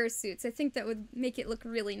fursuits. I think that would make it look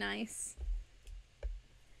really nice.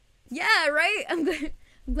 Yeah, right? I'm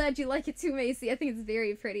glad you like it too, Macy. I think it's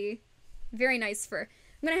very pretty. Very nice fur.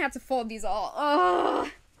 I'm gonna have to fold these all. Oh,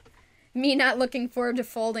 me not looking forward to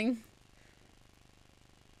folding.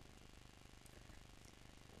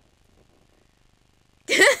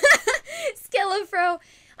 Skellafro,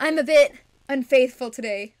 I'm a bit unfaithful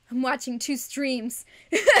today. I'm watching 2 streams.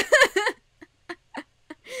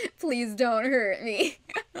 Please don't hurt me.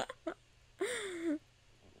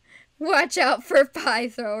 Watch out for pie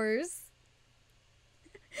throwers.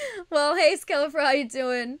 Well, hey Skellafro, how you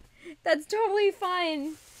doing? That's totally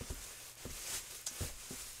fine.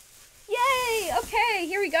 Yay! Okay,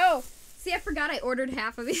 here we go. See, I forgot I ordered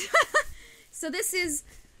half of these. So this is,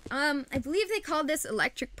 I believe they called this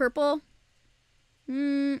electric purple.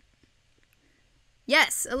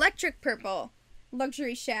 Yes, electric purple.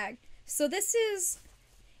 Luxury shag. So this is,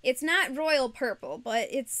 it's not royal purple, but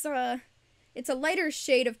it's a lighter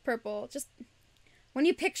shade of purple. Just, when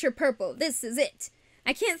you picture purple, this is it.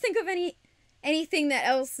 I can't think of anything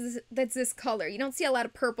that's this color. You don't see a lot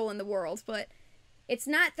of purple in the world, but it's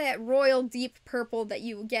not that royal deep purple that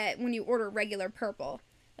you get when you order regular purple.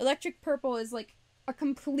 Electric purple is like a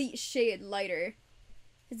complete shade lighter.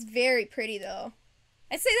 It's very pretty though.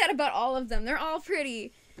 I say that about all of them. They're all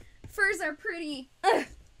pretty. Furs are pretty. Ugh.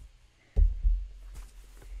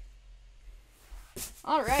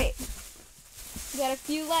 All right. We got a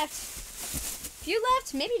few left. Few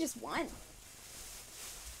left? Maybe just one.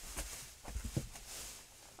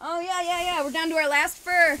 Oh, yeah. We're down to our last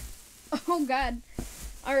fur. Oh, God.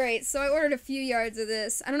 All right, so I ordered a few yards of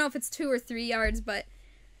this. I don't know if it's 2 or 3 yards, but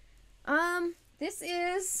this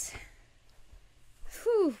is,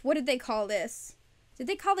 whew, what did they call this? Did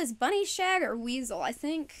they call this bunny shag or weasel, I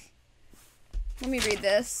think? Let me read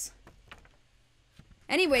this.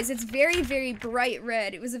 Anyways, it's very, very bright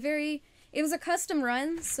red. It was a custom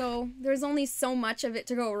run, so there's only so much of it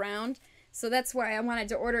to go around. So that's why I wanted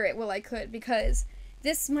to order it while I could, because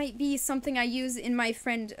this might be something I use in my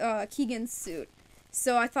friend Keegan's suit.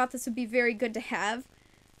 So I thought this would be very good to have.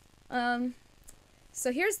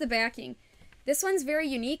 So here's the backing. This one's very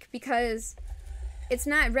unique because it's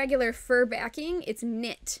not regular fur backing, it's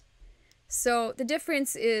knit. So the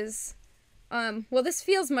difference is, well, this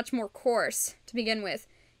feels much more coarse to begin with.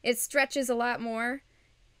 It stretches a lot more.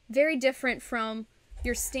 Very different from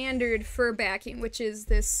your standard fur backing, which is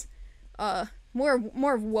this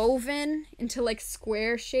more woven into like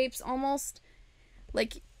square shapes almost.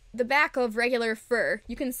 Like the back of regular fur,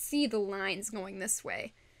 you can see the lines going this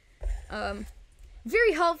way.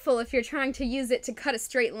 Very helpful if you're trying to use it to cut a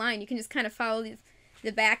straight line. You can just kind of follow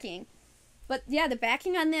the backing. But yeah, the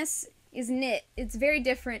backing on this is knit. It's very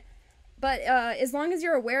different. But as long as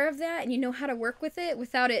you're aware of that and you know how to work with it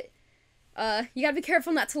without it, you gotta be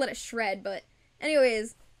careful not to let it shred. But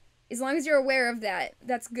anyways, as long as you're aware of that,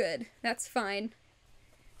 that's good. That's fine.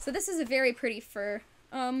 So this is a very pretty fur.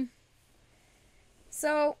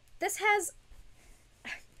 So this has,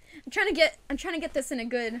 I'm trying to get this in a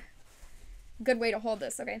good way to hold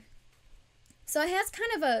this. Okay. So it has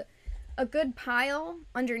kind of a good pile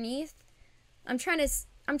underneath. I'm trying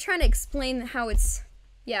to explain how it's,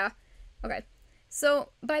 yeah. Okay. So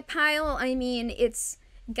by pile, I mean it's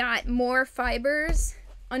got more fibers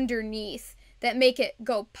underneath that make it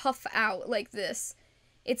go puff out like this.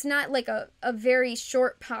 It's not like a very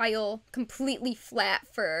short pile, completely flat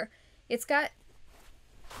fur.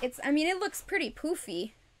 I mean, it looks pretty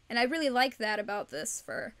poofy, and I really like that about this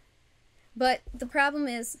fur. But the problem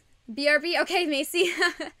is, BRB, okay, Macy.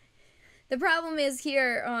 The problem is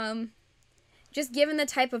here, just given the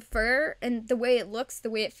type of fur and the way it looks,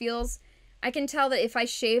 the way it feels, I can tell that if I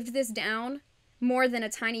shaved this down more than a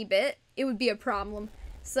tiny bit, it would be a problem.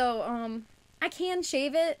 So, I can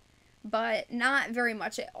shave it, but not very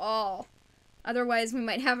much at all. Otherwise, we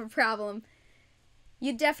might have a problem.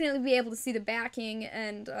 You'd definitely be able to see the backing,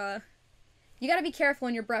 and you gotta be careful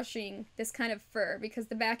when you're brushing this kind of fur, because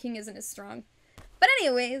the backing isn't as strong. But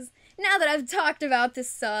anyways, now that I've talked about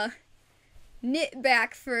this knit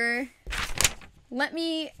back fur, let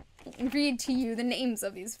me read to you the names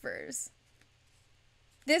of these furs.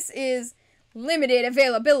 This is limited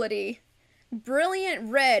availability.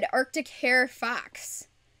 Brilliant red Arctic hare fox.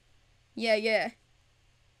 Yeah.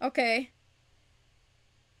 Okay.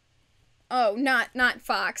 Oh, not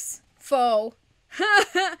fox. Faux.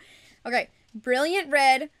 Okay. Brilliant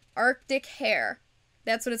red Arctic hare.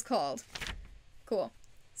 That's what it's called. Cool.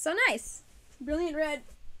 So nice. Brilliant red.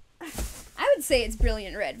 I would say it's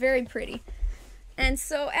brilliant red. Very pretty. And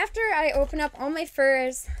so after I open up all my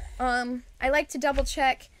furs, I like to double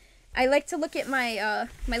check. I like to look at my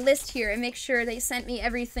my list here and make sure they sent me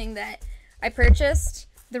everything that I purchased,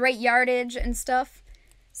 the right yardage and stuff.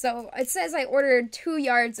 So it says I ordered 2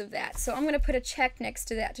 yards of that. So I'm going to put a check next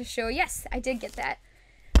to that to show, yes, I did get that.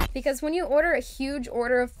 Because when you order a huge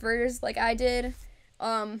order of furs like I did,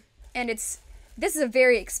 and this is a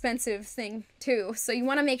very expensive thing too. So you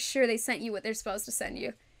want to make sure they sent you what they're supposed to send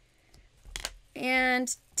you.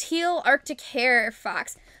 And teal Arctic hare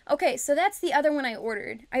fox. Okay, so that's the other one I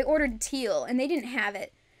ordered. I ordered teal and they didn't have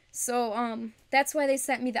it. So that's why they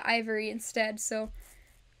sent me the ivory instead. So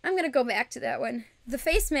I'm going to go back to that one. The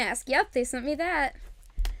face mask. Yep, they sent me that.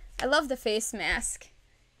 I love the face mask.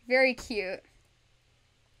 Very cute.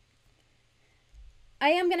 I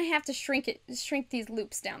am going to have to shrink these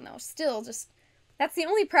loops down though. Still just, that's the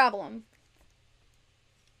only problem.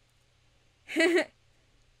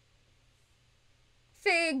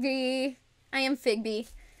 Figby. I am Figby.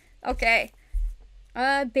 Okay.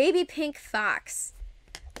 Baby pink fox.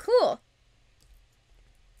 Cool.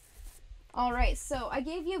 Alright, so I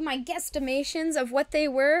gave you my guesstimations of what they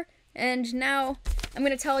were, and now I'm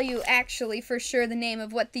going to tell you actually for sure the name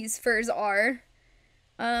of what these furs are.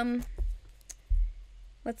 Let's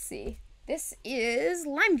see. This is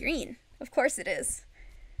lime green. Of course it is.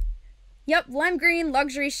 Yep, lime green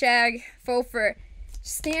luxury shag faux fur.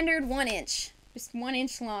 Standard 1 inch. Just 1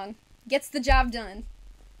 inch long. Gets the job done.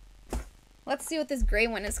 Let's see what this gray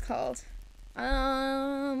one is called.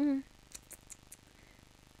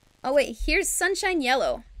 Oh wait, here's sunshine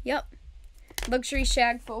yellow. Yep. Luxury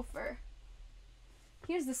shag faux fur.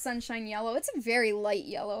 Here's the sunshine yellow. It's a very light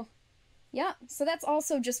yellow. Yep, so that's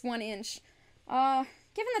also just 1 inch.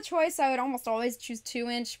 Given the choice, I would almost always choose 2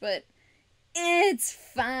 inch, but it's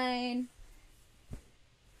fine.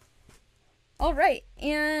 Alright,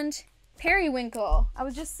 and periwinkle. I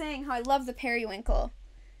was just saying how I love the periwinkle.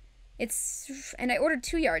 And I ordered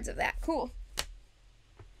 2 yards of that. Cool.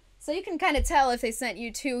 So you can kind of tell if they sent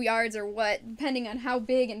you 2 yards or what, depending on how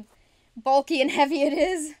big and bulky and heavy it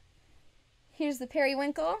is. Here's the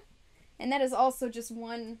periwinkle. And that is also just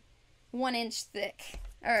 1 inch thick,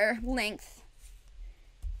 or length.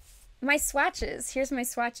 My swatches. Here's my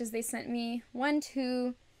swatches they sent me. 1,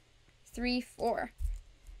 2, 3, 4.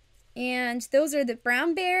 And those are the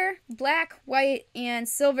brown bear, black, white, and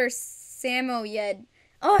silver samoyed.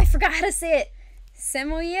 Oh, I forgot how to say it.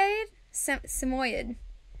 Samoyed? Samoyed.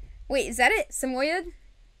 Wait, is that it? Samoyed?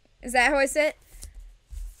 Is that how I say it?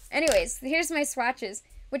 Anyways, here's my swatches,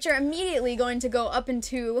 which are immediately going to go up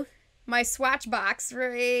into my swatch box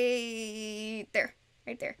right there.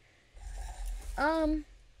 Right there.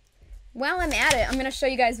 While I'm at it, I'm going to show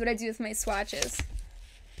you guys what I do with my swatches.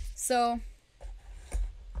 So,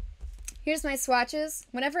 here's my swatches.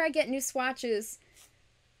 Whenever I get new swatches...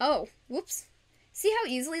 Oh, whoops. See how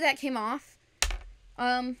easily that came off?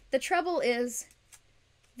 The trouble is...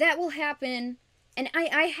 that will happen, and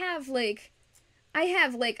I have like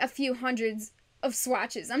a few hundreds of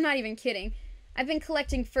swatches. I'm not even kidding. I've been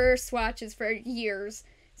collecting fur swatches for years.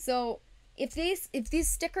 So if these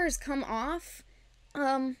stickers come off,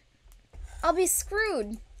 I'll be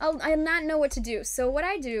screwed. I'll not know what to do. So what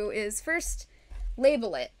I do is first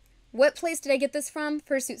label it. What place did I get this from?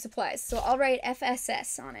 FursuitSupplies. So I'll write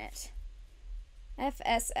FSS on it.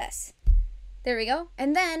 FSS. There we go.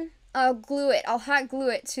 And then I'll glue it. I'll hot glue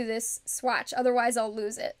it to this swatch. Otherwise, I'll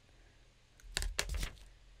lose it.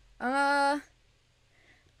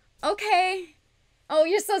 Okay. Oh,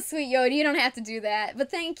 you're so sweet, Yoda. You don't have to do that. But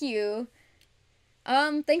thank you.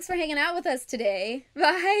 Thanks for hanging out with us today.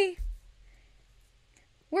 Bye.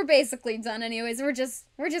 We're basically done anyways. We're just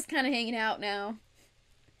kind of hanging out now.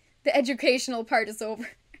 The educational part is over.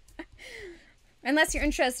 Unless you're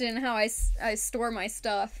interested in how I store my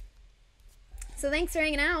stuff. So thanks for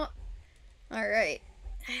hanging out. Alright.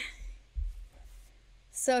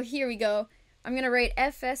 So here we go. I'm going to write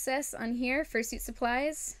FSS on here,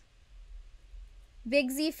 FursuitSupplies.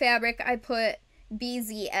 Big Z Fabric, I put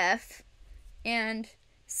BZF. And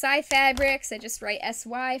Psy Fabrics, I just write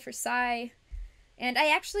SY for Psy. And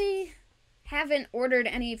I actually haven't ordered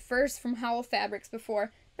any furs from Howl Fabrics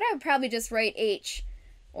before, but I would probably just write H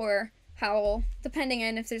or Howl, depending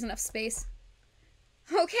on if there's enough space.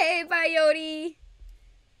 Okay, bye Yodi!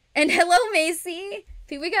 And hello, Macy!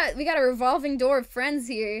 We got a revolving door of friends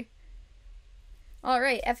here.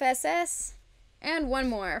 Alright, FSS. And one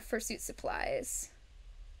more, FursuitSupplies.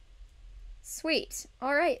 Sweet.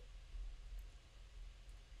 Alright.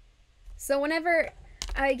 So whenever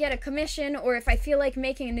I get a commission, or if I feel like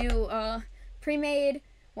making a new pre-made,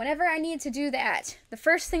 whenever I need to do that, the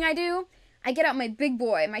first thing I do, I get out my big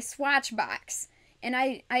boy, my swatch box. and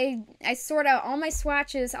I sort out all my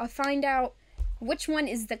swatches. I'll find out which one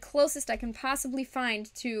is the closest I can possibly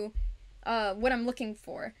find to what I'm looking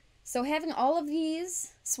for. So having all of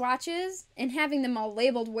these swatches and having them all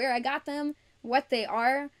labeled where I got them, what they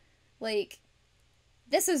are, like,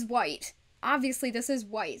 this is white. Obviously this is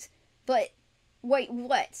white, but white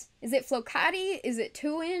what? Is it flocati? Is it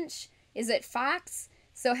 2-inch? Is it fox?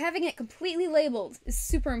 So having it completely labeled is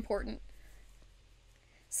super important.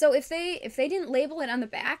 So if they didn't label it on the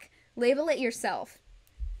back, label it yourself.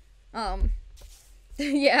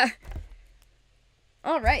 Yeah.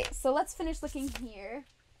 Alright, so let's finish looking here.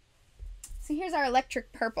 So here's our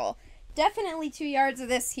electric purple. Definitely 2 yards of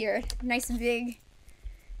this here. Nice and big.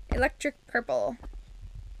 Electric purple.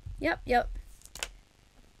 Yep.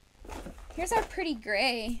 Here's our pretty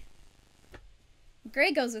gray.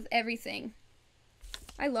 Gray goes with everything.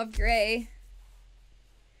 I love gray.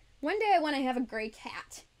 One day I want to have a gray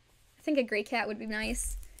cat. I think a gray cat would be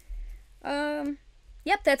nice.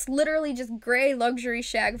 Yep, that's literally just gray luxury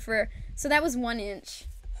shag fur. So that was 1 inch.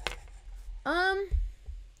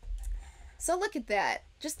 So look at that.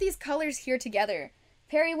 Just these colors here together.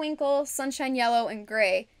 Periwinkle, sunshine yellow, and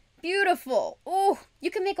gray. Beautiful. Oh, you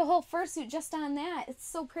can make a whole fursuit just on that. It's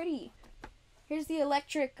so pretty. Here's the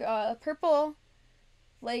electric purple.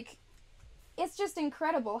 Like, it's just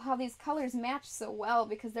incredible how these colors match so well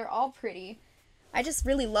because they're all pretty. I just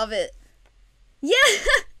really love it. Yeah!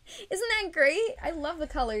 Isn't that great? I love the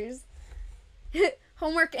colors.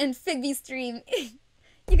 Homework and Figby stream.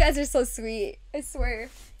 You guys are so sweet. I swear.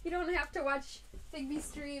 You don't have to watch Figby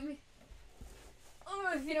stream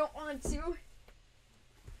if you don't want to.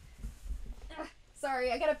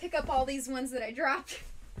 Sorry, I gotta pick up all these ones that I dropped.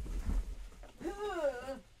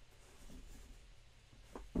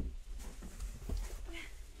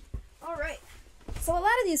 Alright. So a lot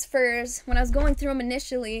of these furs, when I was going through them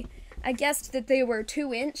initially, I guessed that they were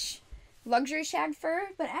 2-inch luxury shag fur,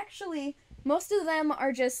 but actually most of them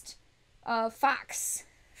are just fox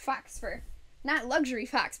fur. Not luxury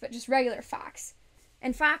fox, but just regular fox.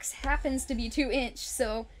 And fox happens to be 2-inch,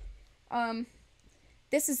 so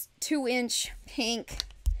this is 2-inch pink,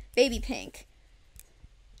 baby pink.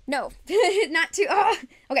 No, not two. Oh,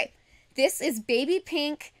 okay, this is baby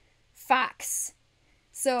pink fox.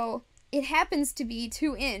 So it happens to be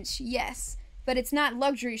 2-inch, yes, but it's not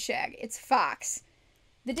luxury shag, it's fox.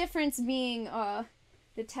 The difference being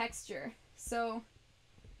the texture. So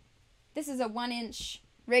this is a 1-inch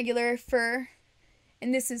regular fur,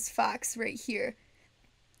 and this is fox right here.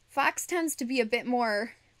 Fox tends to be a bit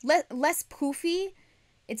more, less poofy.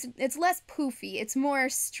 It's less poofy, it's more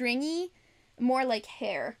stringy, more like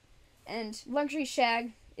hair. And luxury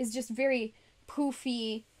shag is just very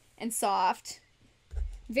poofy and soft.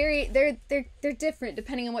 They're different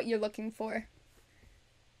depending on what you're looking for.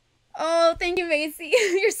 Oh, thank you, Macy.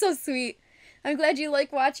 You're so sweet. I'm glad you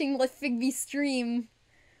like watching the Figby stream.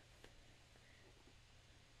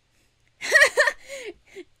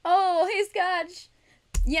 Oh, hey, Scotch.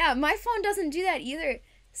 Yeah, my phone doesn't do that either.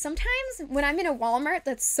 Sometimes when I'm in a Walmart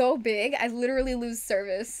that's so big, I literally lose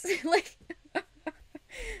service. Like,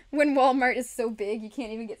 when Walmart is so big, you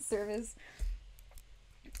can't even get service.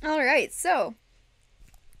 Alright, so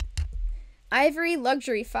ivory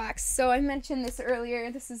luxury fox. So I mentioned this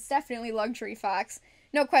earlier. This is definitely luxury fox.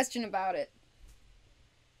 No question about it.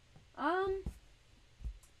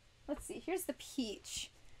 Let's see. Here's the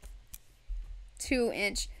peach.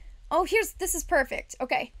 2-inch. Oh, this is perfect.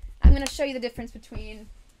 Okay. I'm going to show you the difference between...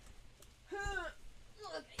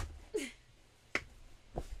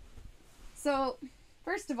 So,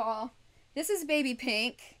 first of all, this is baby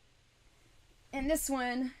pink, and this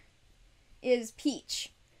one is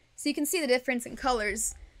peach. So you can see the difference in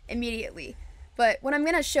colors immediately. But what I'm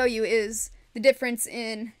going to show you is the difference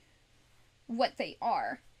in what they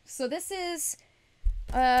are. So this is,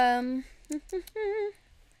 I'm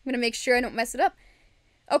going to make sure I don't mess it up.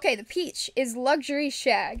 Okay, the peach is luxury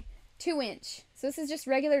shag, 2-inch. So this is just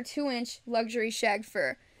regular 2-inch luxury shag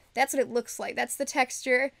fur. That's what it looks like. That's the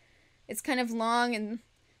texture. It's kind of long and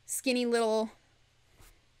skinny little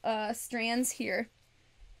strands here.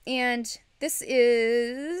 And this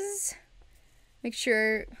is, make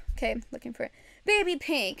sure, okay, looking for it. Baby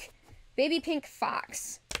pink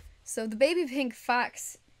fox. So the baby pink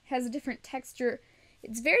fox has a different texture.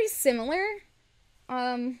 It's very similar.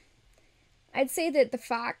 I'd say that the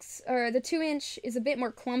fox, or the 2-inch, is a bit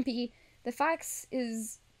more clumpy. The fox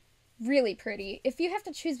is really pretty. If you have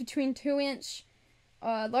to choose between 2-inch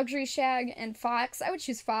luxury shag and fox, I would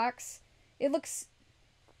choose fox. It looks,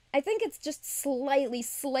 I think it's just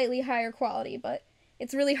slightly higher quality, but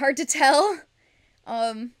it's really hard to tell.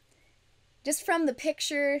 Just from the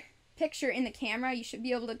pictures picture in the camera, you should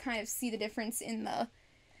be able to kind of see the difference in the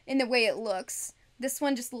way it looks. This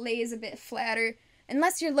one just lays a bit flatter,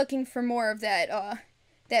 unless you're looking for more of that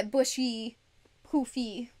that bushy,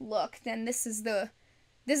 poofy look. Then this is the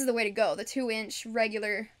way to go. The 2-inch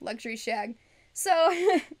regular luxury shag. So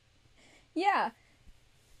yeah,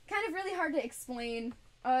 kind of really hard to explain.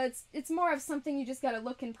 It's more of something you just gotta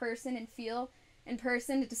look in person and feel in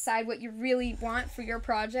person to decide what you really want for your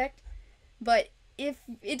project. But if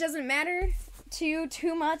it doesn't matter to you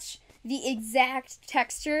too much, the exact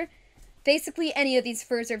texture, basically any of these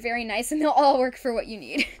furs are very nice and they'll all work for what you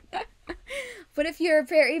need. But if you're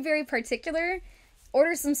very, very particular,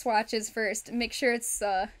 order some swatches first. Make sure it's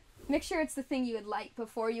the thing you would like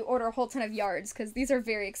before you order a whole ton of yards, because these are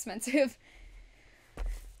very expensive.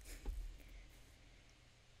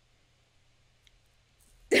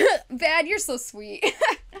 Bad, you're so sweet.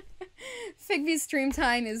 Figby's stream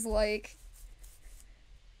time is like,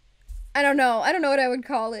 I don't know what I would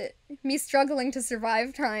call it. Me struggling to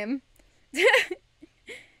survive time.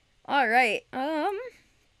 Alright,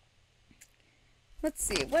 let's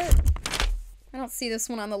see, what? I don't see this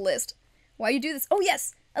one on the list. Why you do this? Oh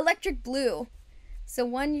yes, electric blue. So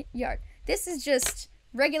 1 yard. This is just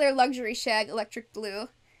regular luxury shag electric blue.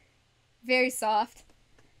 Very soft.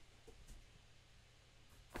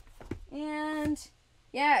 And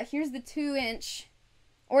yeah, here's the 2-inch.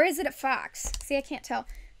 Or is it a fox? See, I can't tell.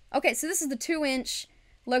 Okay, so this is the 2-inch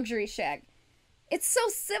luxury shag. It's so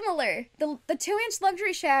similar. The 2-inch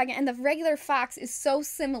luxury shag and the regular fox is so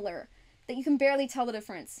similar that you can barely tell the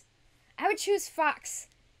difference. I would choose fox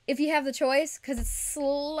if you have the choice, because it's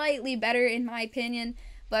slightly better in my opinion.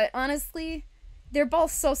 But honestly, they're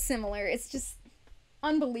both so similar. It's just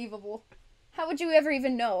unbelievable. How would you ever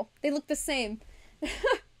even know? They look the same.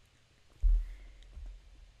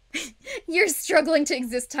 You're struggling to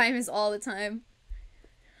exist time is all the time.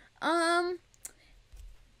 How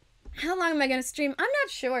long am I gonna stream? I'm not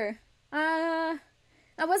sure. I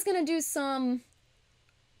was gonna do some...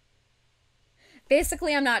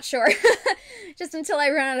 Basically, I'm not sure. Just until I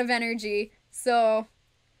run out of energy. So,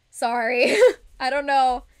 sorry. I don't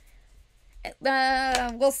know.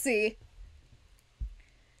 We'll see.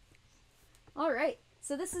 Alright,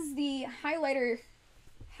 so this is the highlighter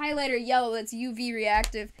yellow that's UV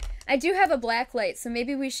reactive. I do have a black light, so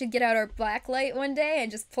maybe we should get out our black light one day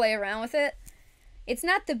and just play around with it. It's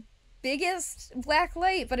not the biggest black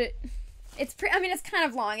light, but it's kind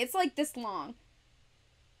of long. It's like this long.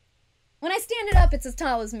 When I stand it up, it's as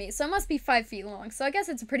tall as me, so it must be 5 feet long. So I guess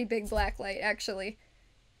it's a pretty big black light, actually.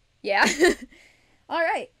 Yeah.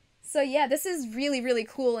 Alright. So yeah, this is really, really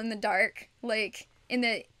cool in the dark. Like,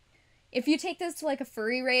 if you take this to like a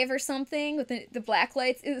furry rave or something with the black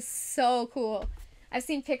lights, it is so cool. I've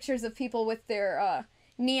seen pictures of people with their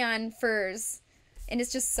neon furs, and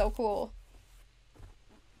it's just so cool.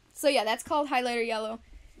 So yeah, that's called highlighter yellow.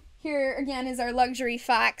 Here again is our luxury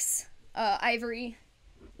fox ivory.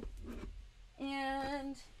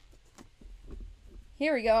 And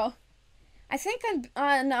here we go. I think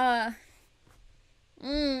I'm on I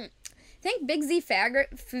think Big Z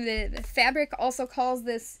Fabric also calls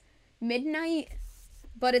this midnight,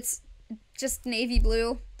 but it's just navy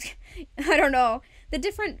blue. I don't know. The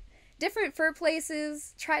different fur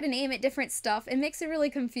places try to name it different stuff. It makes it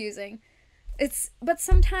really confusing. But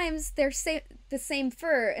sometimes they're the same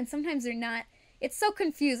fur and sometimes they're not. It's so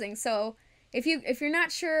confusing. So if you're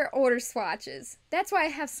not sure, order swatches. That's why I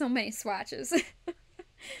have so many swatches.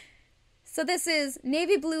 So this is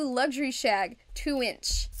navy blue luxury shag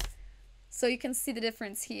 2-inch. So you can see the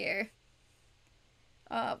difference here.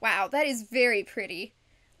 Wow, that is very pretty.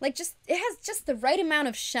 Like, it has just the right amount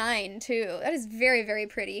of shine, too. That is very, very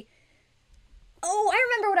pretty. Oh, I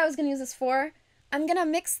remember what I was going to use this for. I'm going to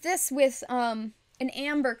mix this with an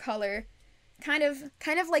amber color. Kind of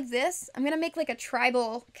like this. I'm going to make, like, a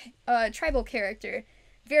tribal character.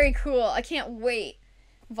 Very cool. I can't wait.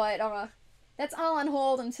 But, that's all on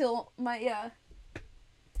hold until my,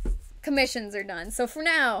 commissions are done. So for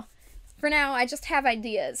now, I just have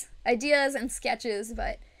ideas and sketches,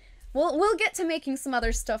 but we'll get to making some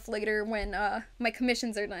other stuff later when my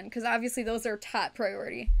commissions are done, because obviously those are top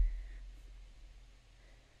priority.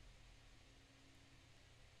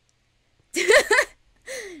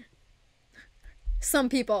 Some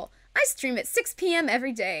people, I stream at 6 p.m.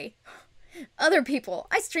 every day. Other people,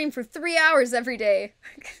 I stream for 3 hours every day.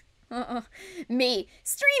 Me,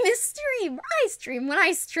 stream is stream. I stream when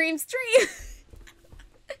I stream.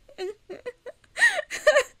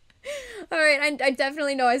 Alright, I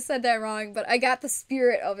definitely know I said that wrong, but I got the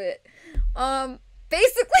spirit of it.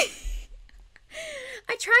 Basically,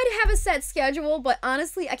 I try to have a set schedule, but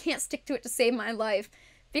honestly, I can't stick to it to save my life.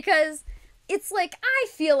 Because it's like, I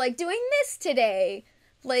feel like doing this today.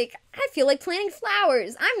 Like, I feel like planting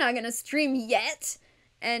flowers. I'm not gonna stream yet.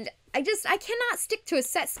 And I cannot stick to a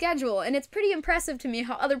set schedule, and it's pretty impressive to me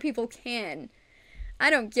how other people can. I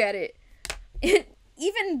don't get it.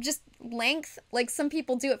 Even just length, like some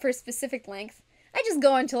people do it for a specific length. I just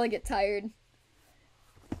go until I get tired.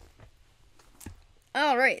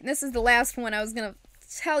 Alright, this is the last one. I was gonna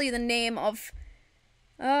tell you the name of,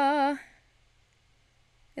 unless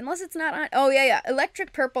it's not on, oh yeah,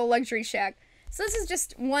 Electric Purple Luxury Shag. So this is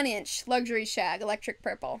just 1 inch luxury shag, electric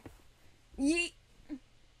purple. Yeet.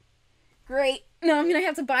 Great. No, I'm gonna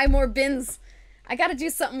have to buy more bins. I gotta do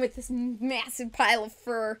something with this massive pile of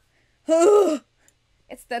fur.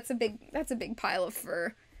 That's a big pile of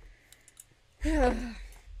fur.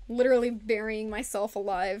 Literally burying myself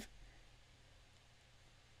alive.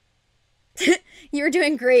 You were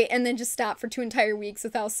doing great, and then just stopped for 2 entire weeks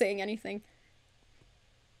without saying anything.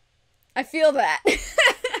 I feel that.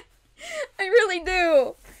 I really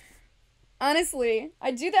do. Honestly,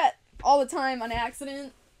 I do that all the time on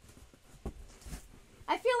accident.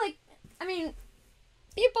 I feel like, I mean,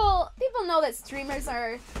 people know that streamers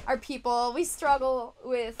are people. We struggle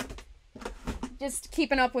with just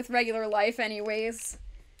keeping up with regular life anyways.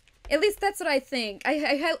 At least that's what I think.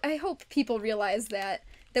 I hope people realize that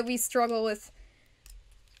we struggle with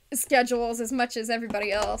schedules as much as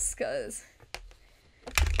everybody else, because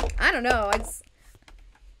I don't know,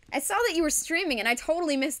 I saw that you were streaming and I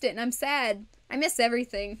totally missed it, and I'm sad. I miss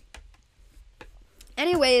everything.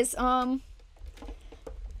 Anyways, hang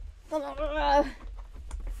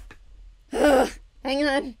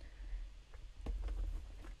on.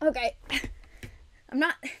 Okay.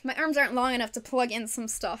 My arms aren't long enough to plug in some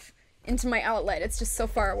stuff into my outlet. It's just so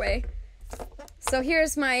far away. So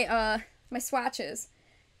here's my, my swatches.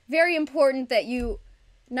 Very important that you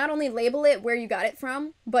not only label it where you got it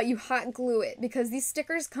from, but you hot glue it, because these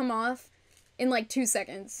stickers come off in like 2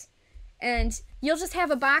 seconds. And you'll just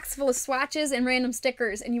have a box full of swatches and random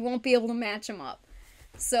stickers, and you won't be able to match them up.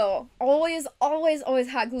 So always, always, always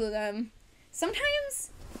hot glue them.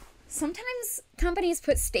 Sometimes companies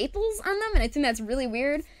put staples on them, and I think that's really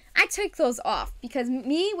weird. I take those off, because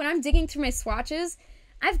me, when I'm digging through my swatches,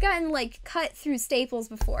 I've gotten like cut through staples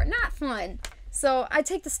before. Not fun. So I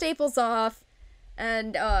take the staples off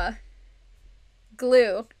and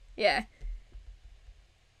glue. Yeah.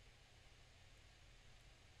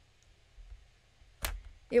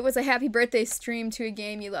 It was a happy birthday stream to a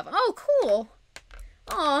game you love. Oh, cool.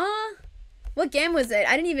 Aww. What game was it?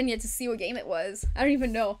 I didn't even get to see what game it was. I don't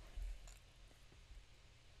even know.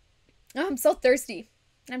 Oh, I'm so thirsty.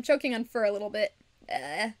 I'm choking on fur a little bit.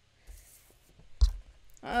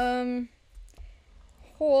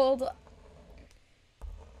 Hold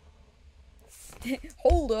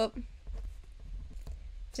hold up.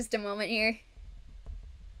 Just a moment here.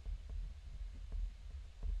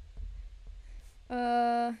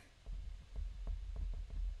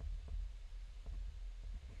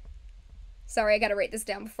 Sorry, I gotta write this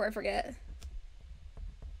down before I forget.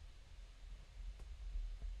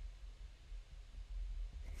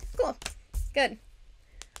 Cool. Good.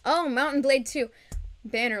 Oh, Mountain Blade 2.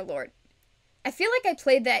 Bannerlord. I feel like I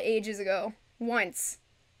played that ages ago. Once.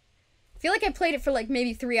 I feel like I played it for like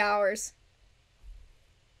maybe 3 hours.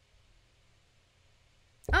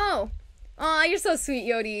 Oh. Aw, you're so sweet,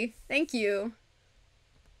 Yodi. Thank you.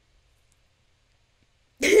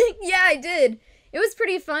 Yeah, I did. It was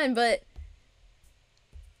pretty fun, but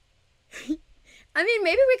I mean,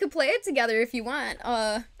 maybe we could play it together if you want.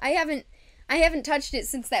 I haven't touched it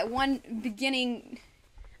since that one beginning.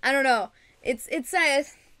 I don't know. It's a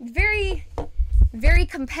very, very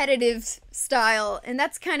competitive style, and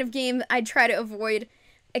that's kind of game I try to avoid,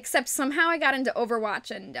 except somehow I got into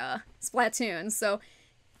Overwatch and Splatoon, so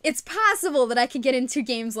it's possible that I could get into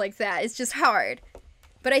games like that. It's just hard.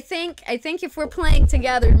 But I think if we're playing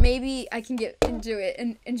together, maybe I can get into it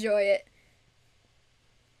and enjoy it.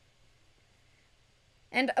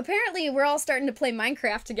 And apparently we're all starting to play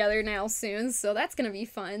Minecraft together now soon, so that's gonna be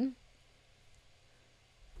fun.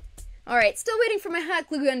 Alright, still waiting for my hot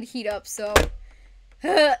glue gun to heat up, so...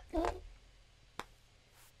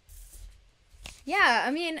 Yeah,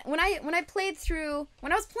 I mean, when I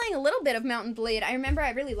was playing a little bit of Mountain Blade, I remember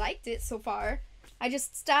I really liked it so far. I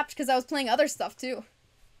just stopped because I was playing other stuff too.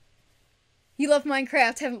 You love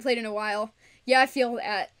Minecraft, haven't played in a while. Yeah, I feel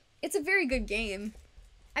that. It's a very good game.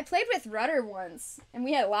 I played with Rudder once, and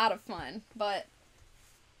we had a lot of fun, but...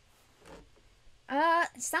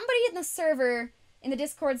 somebody in the server, in the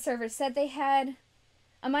Discord server, said they had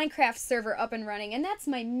a Minecraft server up and running, and that's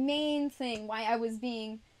my main thing, why I was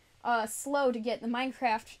being slow to get the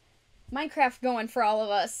Minecraft Minecraft going for all of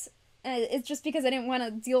us. It's just because I didn't want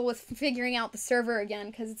to deal with figuring out the server again,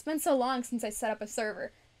 because it's been so long since I set up a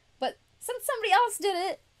server. But since somebody else did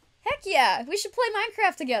it, heck yeah, we should play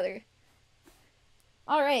Minecraft together.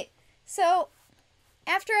 Alright, so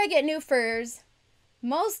after I get new furs,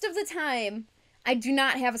 most of the time, I do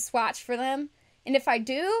not have a swatch for them. And if I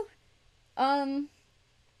do, oh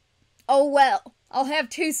well, I'll have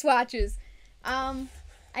 2 swatches.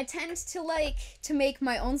 I tend to like to make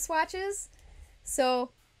my own swatches.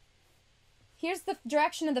 So here's the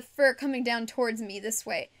direction of the fur coming down towards me this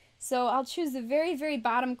way. So I'll choose the very, very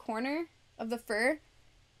bottom corner of the fur.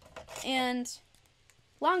 And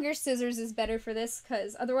longer scissors is better for this,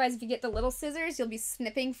 because otherwise if you get the little scissors, you'll be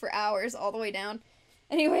snipping for hours all the way down.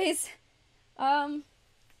 Anyways,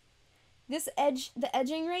 this edge, the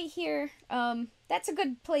edging right here, that's a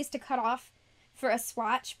good place to cut off for a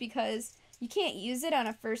swatch, because you can't use it on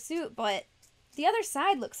a fursuit, but the other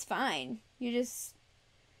side looks fine. You just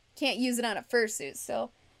can't use it on a fursuit,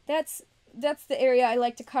 so that's the area I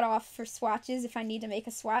like to cut off for swatches if I need to make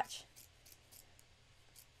a swatch.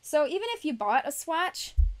 So even if you bought a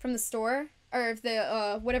swatch from the store, or if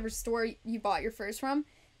the whatever store you bought your furs from,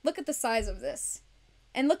 look at the size of this.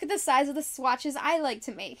 And look at the size of the swatches I like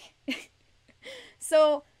to make.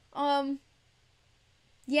 So,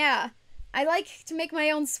 yeah, I like to make my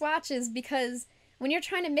own swatches, because when you're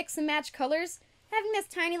trying to mix and match colors, having this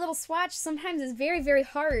tiny little swatch sometimes is very, very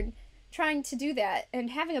hard trying to do that. And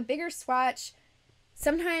having a bigger swatch,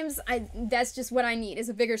 sometimes that's just what I need, is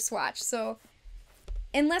a bigger swatch. So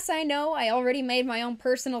unless I know I already made my own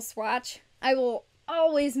personal swatch, I will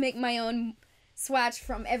always make my own swatch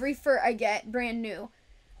from every fur I get brand new.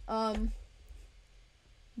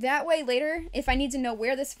 That way later, if I need to know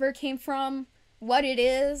where this fur came from, what it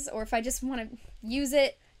is, or if I just want to use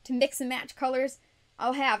it to mix and match colors,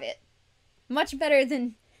 I'll have it. Much better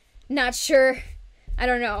than not sure. I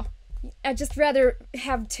don't know. I'd just rather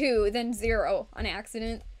have 2 than 0 on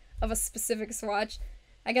accident of a specific swatch.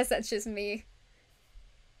 I guess that's just me.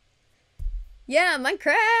 Yeah,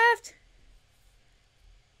 Minecraft!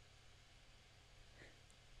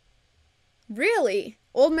 Really?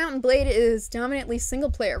 Old Mountain Blade is dominantly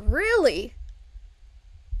single player. Really?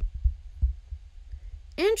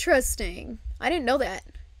 Interesting. I didn't know that.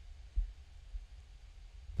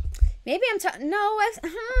 Maybe I'm no,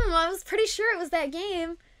 I was pretty sure it was that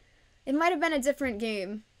game. It might have been a different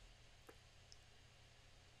game.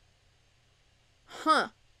 Huh.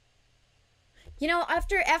 You know,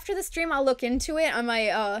 after the stream, I'll look into it on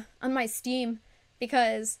my Steam,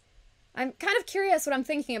 because I'm kind of curious what I'm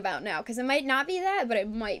thinking about now, because it might not be that, but it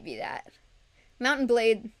might be that. Mountain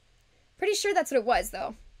Blade. Pretty sure that's what it was,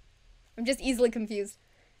 though. I'm just easily confused.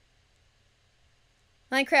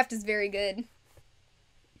 Minecraft is very good.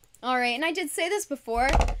 Alright, and I did say this before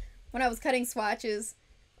when I was cutting swatches.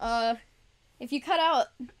 If you cut out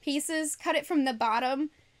pieces, cut it from the bottom,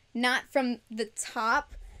 not from the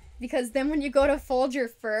top, because then when you go to fold your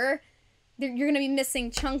fur, you're going to be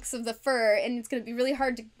missing chunks of the fur, and it's going to be really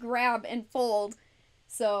hard to grab and fold.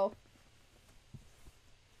 So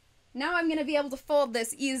now I'm going to be able to fold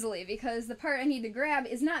this easily, because the part I need to grab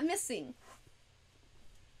is not missing.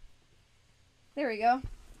 There we go.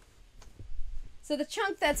 So the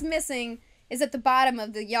chunk that's missing is at the bottom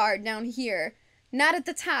of the yard down here, not at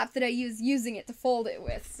the top that I use using it to fold it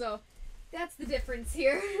with. So that's the difference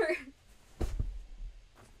here.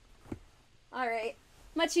 Alright.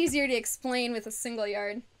 Much easier to explain with a single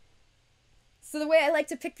yard. So the way I like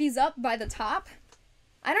to pick these up by the top,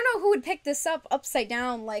 I don't know who would pick this up upside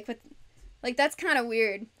down, like that's kind of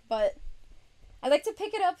weird, but I like to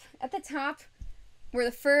pick it up at the top where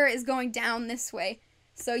the fur is going down this way.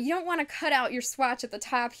 So you don't want to cut out your swatch at the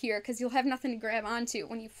top here, because you'll have nothing to grab onto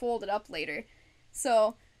when you fold it up later.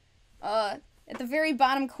 So, at the very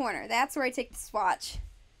bottom corner, that's where I take the swatch.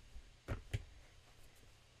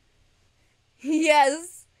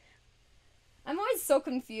 Yes! I'm always so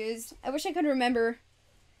confused. I wish I could remember.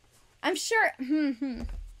 I'm sure,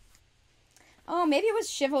 Oh, maybe it was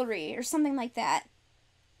Chivalry, or something like that.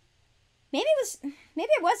 Maybe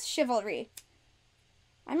it was Chivalry.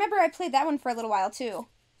 I remember I played that one for a little while, too.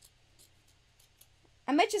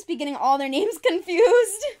 I might just be getting all their names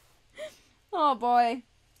confused. Oh, boy.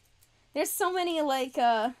 There's so many, like,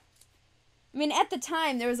 I mean, at the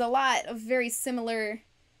time, there was a lot of very similar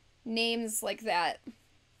names like that.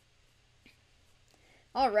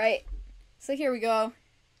 Alright. So here we go.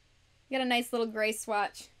 Got a nice little gray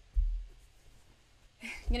swatch. I'm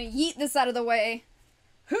gonna yeet this out of the way.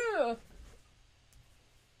 2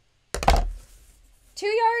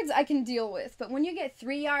 yards I can deal with, but when you get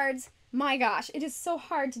 3 yards, my gosh, it is so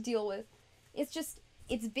hard to deal with. It's just,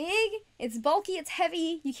 It's big, it's bulky, it's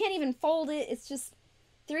heavy. You can't even fold it. It's just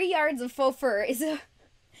 3 yards of faux fur is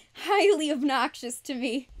highly obnoxious to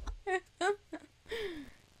me.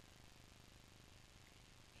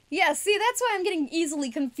 Yeah, see, that's why I'm getting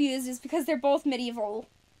easily confused, is because they're both medieval.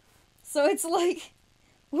 So it's like,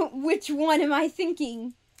 which one am I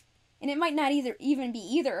thinking? And it might not even be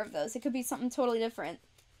either of those. It could be something totally different.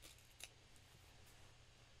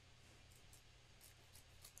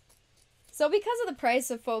 So because of the price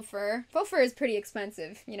of faux fur is pretty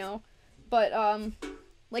expensive, you know, but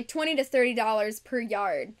like $20 to $30 per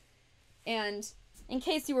yard. And in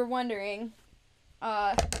case you were wondering,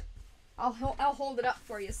 I'll hold it up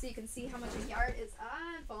for you so you can see how much a yard is.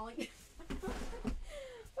 I'm falling.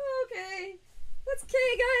 Okay, that's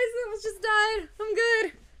okay, guys. It almost just died. I'm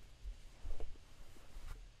good.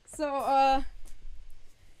 So let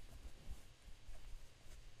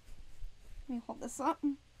me hold this up.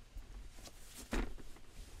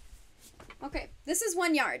 Okay, this is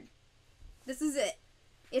 1 yard. This is it.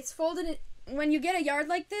 It's folded in, when you get a yard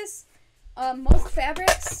like this, most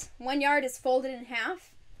fabrics, 1 yard is folded in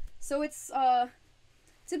half. So it's a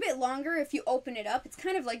bit longer if you open it up. It's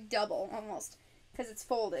kind of like double almost because it's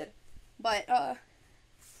folded. But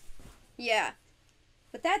yeah.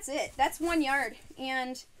 But that's it. That's 1 yard.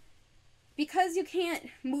 And because you can't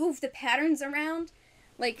move the patterns around,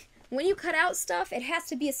 like when you cut out stuff, it has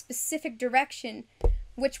to be a specific direction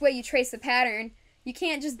which way you trace the pattern. You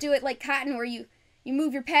can't just do it like cotton where you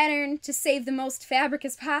move your pattern to save the most fabric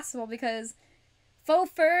as possible, because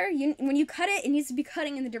faux fur, when you cut it, it needs to be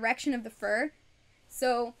cutting in the direction of the fur.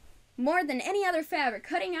 So more than any other fabric,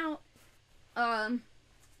 cutting out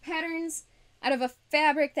patterns out of a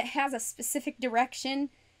fabric that has a specific direction,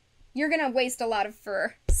 you're gonna waste a lot of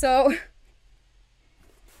fur. So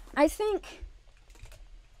I think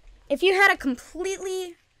if you had a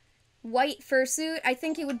completely white fursuit, I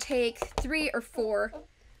think it would take 3 or 4.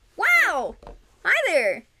 Wow! Hi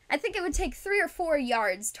there! I think it would take 3 or 4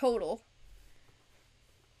 yards total.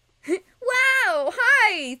 Wow!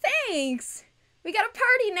 Hi! Thanks! We got a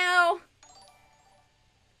party now!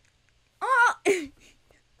 Oh!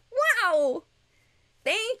 Wow!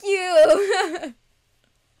 Thank you!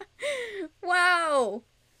 Wow!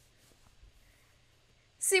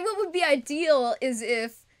 See, what would be ideal is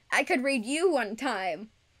if I could raid you one time.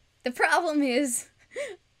 The problem is,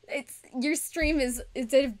 your stream is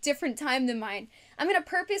at a different time than mine. I'm gonna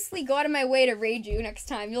purposely go out of my way to raid you next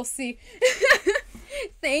time. You'll see.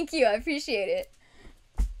 Thank you. I appreciate it.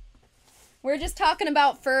 We're just talking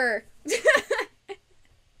about fur.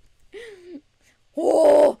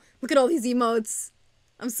 Oh, look at all these emotes.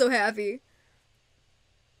 I'm so happy.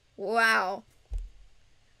 Wow.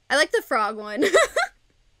 I like the frog one.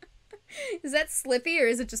 Is that Slippy or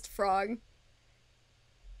is it just frog?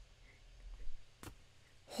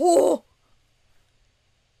 Oh!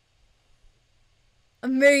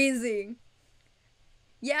 Amazing.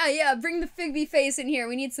 Yeah, bring the Figby face in here.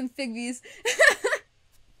 We need some Figbies.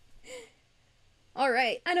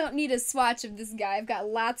 Alright, I don't need a swatch of this guy. I've got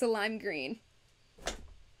lots of lime green.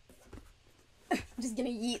 I'm just gonna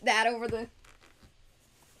yeet that over the...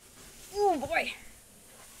 Oh boy.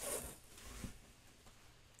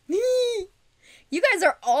 You guys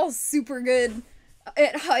are all super good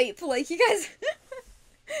at hype. Like, you guys...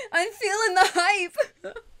 I'm feeling the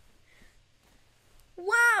hype.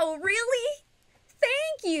 Wow, really?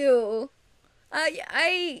 Thank you.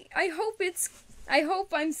 I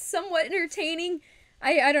hope I'm somewhat entertaining.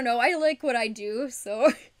 I don't know. I like what I do,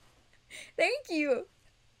 so thank you.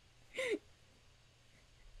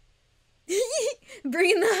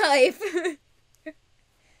 Bring the hype.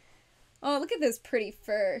 Oh, look at this pretty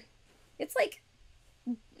fur. It's like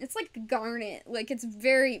garnet. Like, it's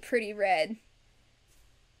very pretty red.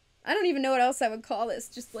 I don't even know what else I would call this.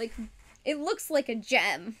 Just like, it looks like a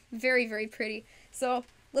gem. Very, very pretty. So,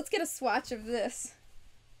 let's get a swatch of this.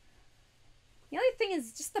 The other thing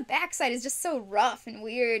is just the backside is just so rough and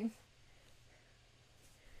weird.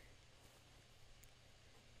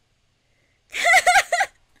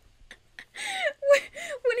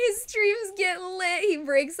 When his streams get lit, he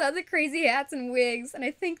breaks out the crazy hats and wigs, and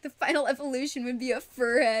I think the final evolution would be a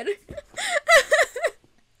fur head.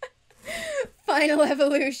 Final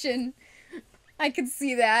evolution. I could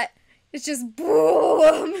see that. It's just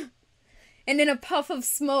boom! And in a puff of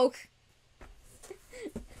smoke,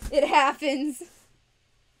 it happens.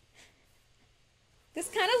 This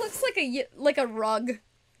kind of looks like a rug.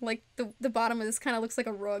 Like, the bottom of this kind of looks like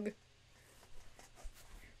a rug.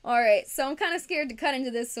 Alright, so I'm kind of scared to cut into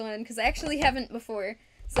this one, because I actually haven't before.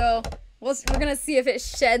 So, we're gonna see if it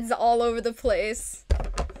sheds all over the place.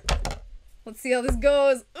 Let's see how this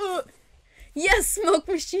goes. Ugh. Yes, smoke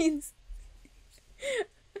machines.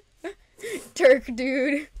 Turk,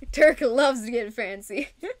 dude. Turk loves to get fancy.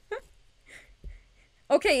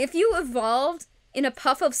 Okay, if you evolved in a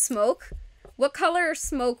puff of smoke, what color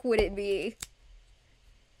smoke would it be?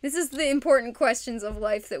 This is the important questions of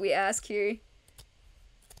life that we ask here.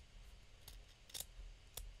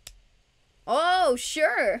 Oh,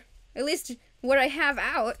 sure. At least what I have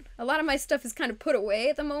out. A lot of my stuff is kind of put away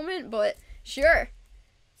at the moment, but sure.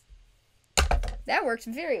 That worked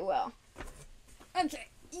very well. Okay.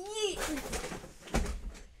 Yeet.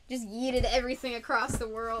 Just yeeted everything across the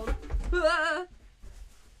world.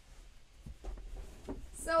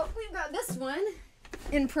 So, we've got this one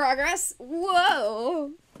in progress.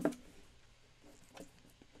 Whoa!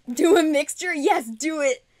 Do a mixture? Yes, do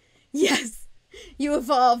it! Yes! You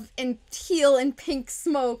evolve in teal and pink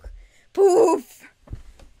smoke. Poof!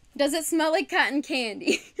 Does it smell like cotton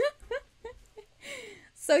candy?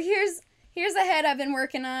 So here's a head I've been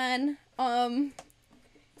working on.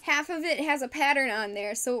 Half of it has a pattern on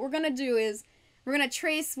there. So what we're gonna do is we're gonna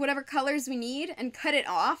trace whatever colors we need and cut it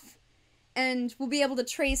off. And we'll be able to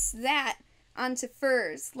trace that onto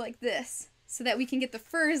furs like this so that we can get the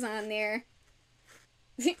furs on there.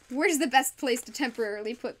 Where's the best place to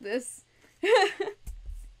temporarily put this?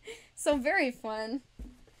 So very fun.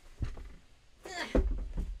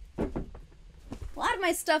 A lot of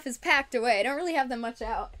my stuff is packed away. I don't really have that much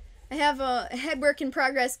out. I have a head work in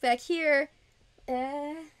progress back here.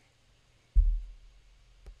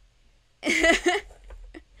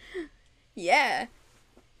 Yeah.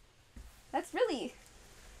 That's really...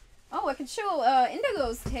 Oh, I could show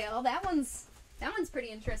Indigo's tail. That one's pretty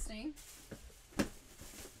interesting.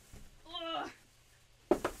 Ugh.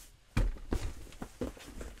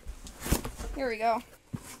 Here we go.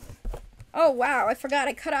 Oh, wow. I forgot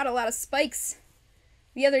I cut out a lot of spikes.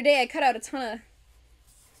 The other day I cut out a ton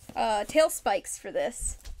of tail spikes for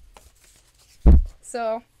this.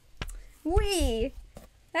 So, whee!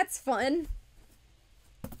 That's fun.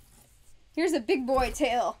 Here's a big boy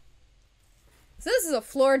tail. So this is a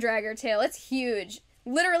floor dragger tail. It's huge.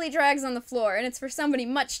 Literally drags on the floor, and it's for somebody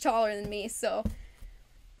much taller than me, so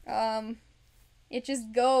it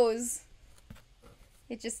just goes.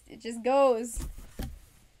 It just goes.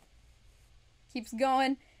 Keeps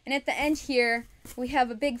going. And at the end here, we have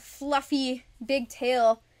a big fluffy big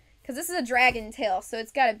tail, because this is a dragon tail, so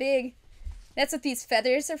it's got a big, that's what these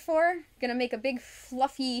feathers are for. Gonna make a big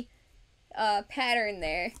fluffy pattern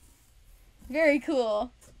there. Very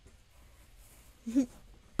cool.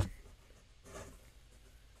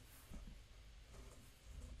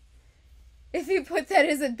 If you put that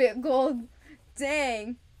as a bit gold,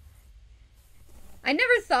 dang. I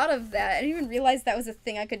never thought of that. I didn't even realize that was a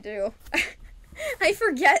thing I could do. I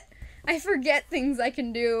forget things I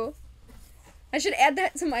can do. I should add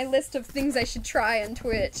that to my list of things I should try on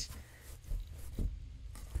Twitch.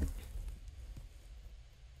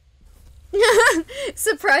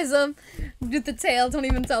 Surprise them with the tail. Don't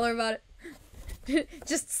even tell her about it.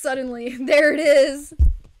 Just suddenly, there it is.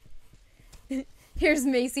 Here's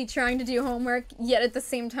Macy trying to do homework, yet at the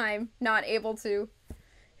same time not able to.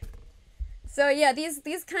 So yeah, these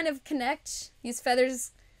kind of connect. These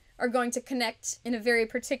feathers are going to connect in a very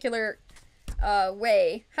particular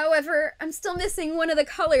way. However, I'm still missing one of the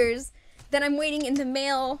colors that I'm waiting in the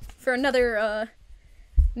mail for another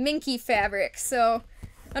minky fabric. So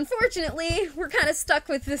unfortunately, we're kind of stuck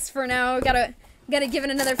with this for now. Gotta give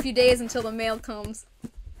it another few days until the mail comes.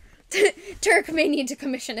 Turk may need to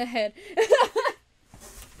commission ahead.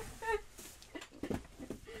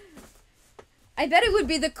 I bet it would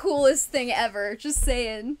be the coolest thing ever, just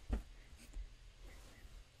saying.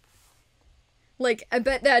 Like, I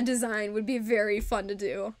bet that design would be very fun to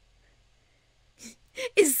do.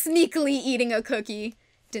 Is sneakily eating a cookie.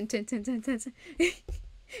 Dun, dun, dun, dun, dun, dun.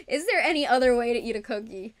 Is there any other way to eat a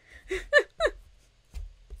cookie?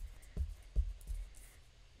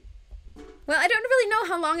 Well, I don't really know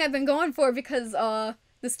how long I've been going for because,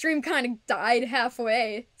 the stream kind of died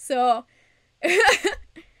halfway, so...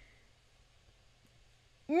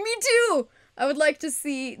 Me too! I would like to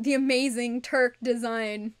see the amazing Turk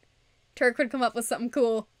design. Turk would come up with something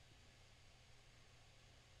cool.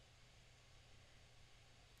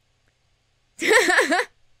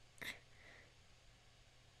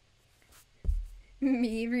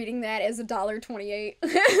 Me reading that as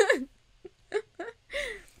 $1.28.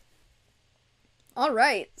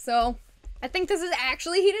 Alright, so I think this is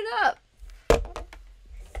actually heated up.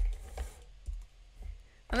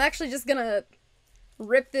 I'm actually just gonna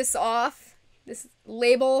rip this off, this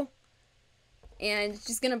label, and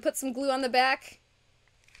just gonna put some glue on the back,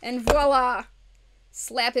 and voila!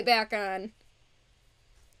 Slap it back on.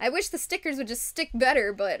 I wish the stickers would just stick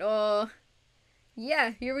better, but,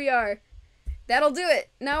 yeah, here we are. That'll do it.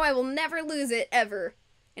 Now I will never lose it, ever.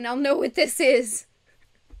 And I'll know what this is.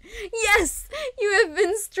 Yes! You have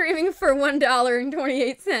been streaming for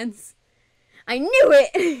 $1.28. I knew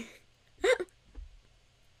it!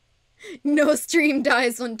 No stream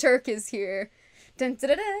dies when Turk is here. Dun, da,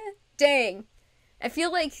 da, da. Dang. I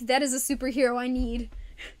feel like that is a superhero I need.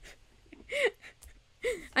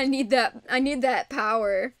 I need that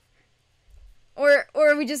power.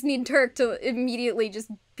 Or we just need Turk to immediately just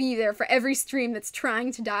be there for every stream that's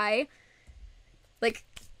trying to die. Like,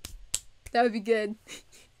 that would be good.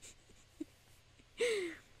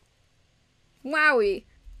 Wowie.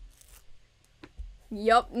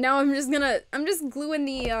 Yup, now I'm just gluing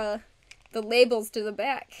the labels to the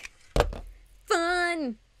back.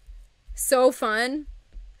 Fun! So fun.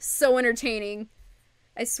 So entertaining.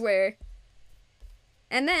 I swear.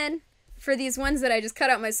 And then, for these ones that I just cut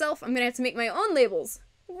out myself, I'm gonna have to make my own labels.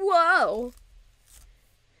 Whoa!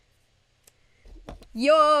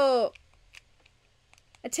 Yo!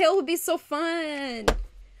 A tail would be so fun!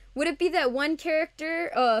 Would it be that one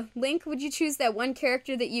character, Link, would you choose that one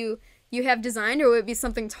character that you have designed, or would it be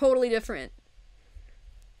something totally different?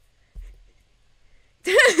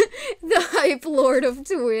 The hype lord of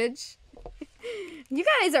Twitch. You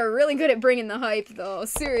guys are really good at bringing the hype, though.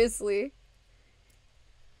 Seriously.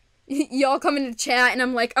 Y'all come into chat, and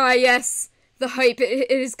I'm like, ah, yes, the hype,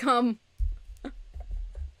 it has come.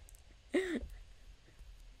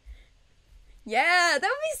 Yeah, that would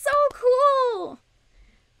be so cool!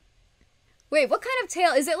 Wait, what kind of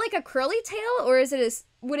tail? Is it like a curly tail, or is it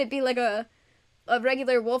would it be like a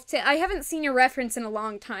regular wolf tail? I haven't seen your reference in a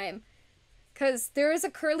long time. Because there is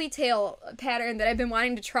a curly tail pattern that I've been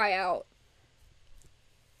wanting to try out.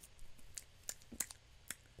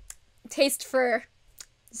 Taste fur.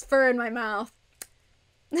 There's fur in my mouth.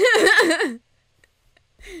 Rent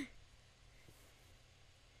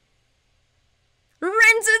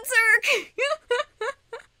a Turk!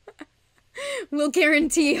 We'll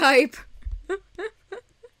guarantee hype.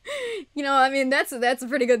 You know, I mean, that's a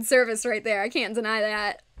pretty good service right there. I can't deny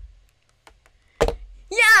that.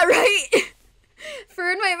 Yeah, right?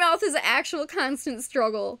 Fur in my mouth is an actual constant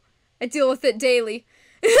struggle. I deal with it daily.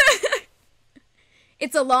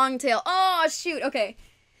 It's a long tail. Oh, shoot. Okay.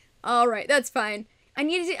 Alright, that's fine. I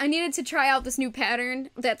needed to try out this new pattern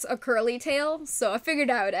that's a curly tail, so I figured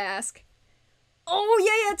I would ask.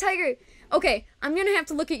 Oh, yeah, tiger. Okay, I'm gonna have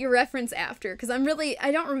to look at your reference after, because I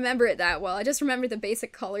don't remember it that well. I just remember the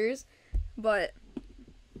basic colors, but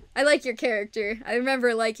I like your character. I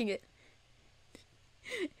remember liking it.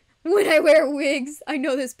 When I wear wigs, I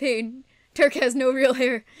know this pain. Turk has no real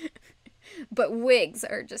hair. But wigs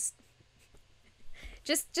are just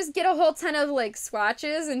get a whole ton of, like,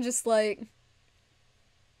 swatches and just, like,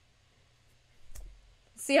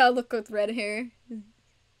 see how I look with red hair.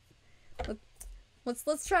 Let's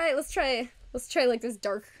try like this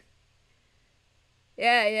dark.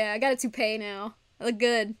 Yeah, I got a toupee now. I look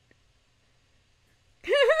good.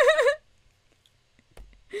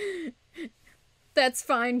 That's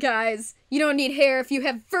fine, guys. You don't need hair if you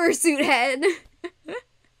have fursuit head.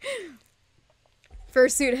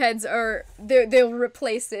 Fursuit heads they'll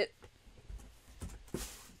replace it.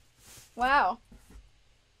 Wow.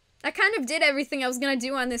 I kind of did everything I was gonna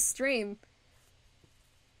do on this stream.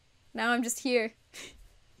 Now I'm just here.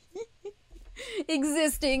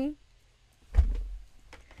 Existing.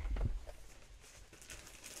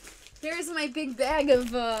 Here's my big bag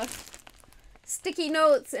of sticky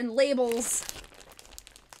notes and labels.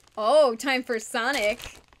 Oh, time for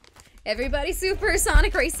Sonic. Everybody super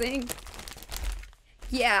Sonic Racing.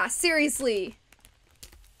 Yeah, seriously.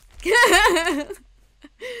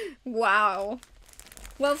 Wow.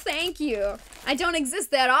 Well, thank you. I don't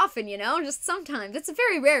exist that often, you know? Just sometimes. It's a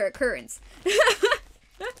very rare occurrence.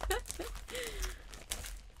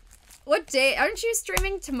 What day? Aren't you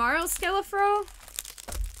streaming tomorrow, Skellafro?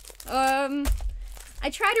 I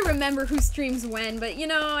try to remember who streams when, but, you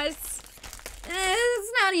know, it's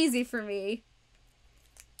not easy for me.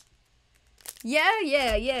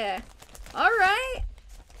 Yeah. Alright.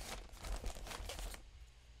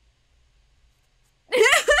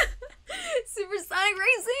 Supersonic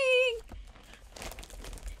Racing!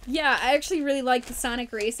 Yeah, I actually really like the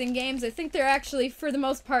Sonic Racing games. I think they're actually, for the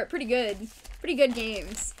most part, pretty good. Pretty good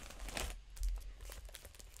games.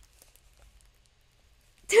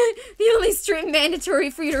 The only string mandatory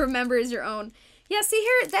for you to remember is your own. Yeah, see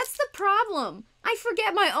here, that's the problem. I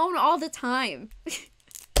forget my own all the time. It's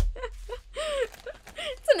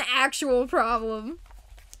an actual problem.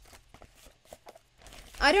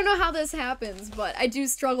 I don't know how this happens, but I do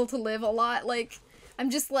struggle to live a lot. Like, I'm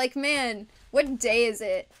just like, man, what day is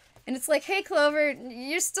it? And it's like, hey, Clover,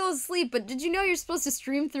 you're still asleep, but did you know you're supposed to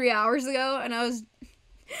stream 3 hours ago? And I was...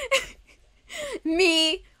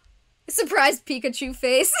 me. Surprised Pikachu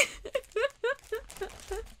face.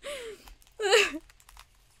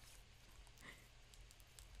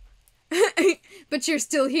 But you're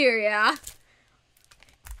still here, yeah?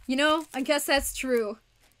 You know, I guess that's true.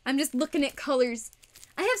 I'm just looking at colors.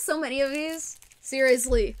 I have so many of these.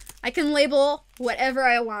 Seriously. I can label whatever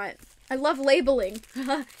I want. I love labeling.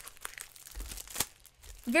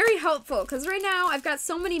 Very helpful, because right now I've got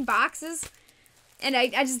so many boxes, and I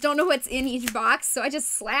just don't know what's in each box, so I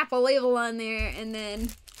just slap a label on there, and then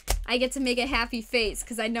I get to make a happy face,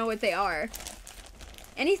 because I know what they are.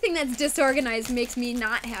 Anything that's disorganized makes me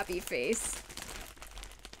not happy face.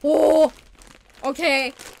 Oh!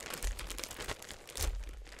 Okay.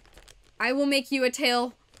 I will make you a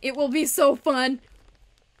tail. It will be so fun.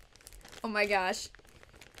 Oh my gosh.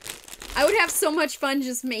 I would have so much fun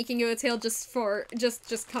just making you a tail just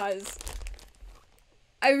cause.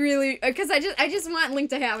 I really, cause I just want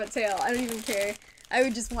Link to have a tail. I don't even care. I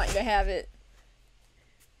would just want you to have it.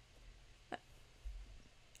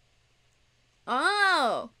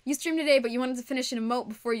 Oh, you streamed today, but you wanted to finish an emote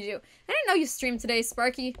before you do. I didn't know you streamed today,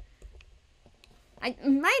 Sparky.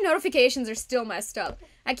 My notifications are still messed up.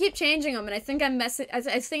 I keep changing them, and I think I'm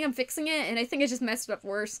fixing it, and I think I just messed it up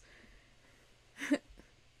worse.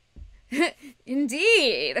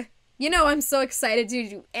 Indeed. You know I'm so excited to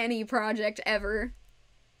do any project ever.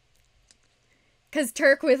 Cause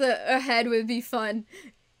Turk with a head would be fun.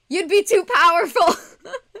 You'd be too powerful.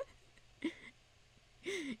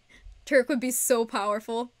 Turk would be so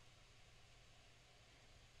powerful.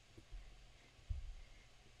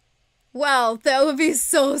 Wow, that would be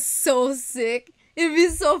so sick. It'd be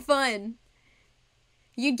so fun.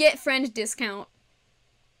 You'd get friend discount.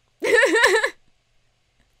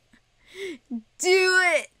 Do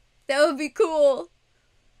it! That would be cool.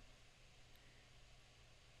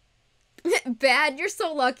 Bad, you're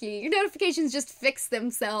so lucky. Your notifications just fix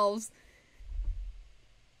themselves.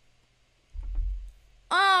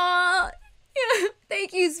 Aww! Yeah,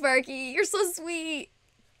 thank you, Sparky. You're so sweet.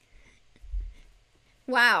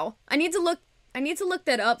 Wow. I need to look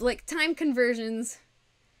that up. Like, time conversions.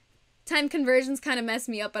 Time conversions kind of mess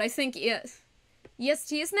me up, but I think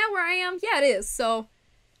EST is now where I am? Yeah, it is, so...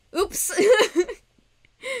 Oops.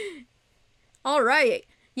 Alright.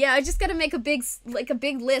 Yeah, I just gotta make a big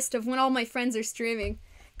list of when all my friends are streaming.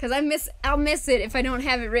 Cause I'll miss it if I don't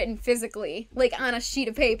have it written physically. Like, on a sheet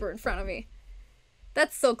of paper in front of me.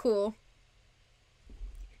 That's so cool.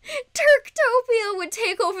 Turktopia would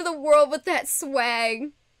take over the world with that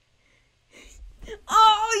swag.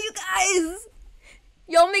 Oh, you guys!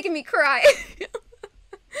 Y'all making me cry.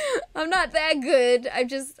 I'm not that good. I'm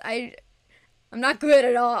not good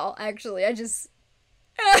at all, actually.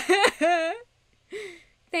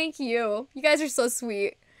 Thank you. You guys are so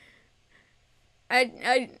sweet. Cry,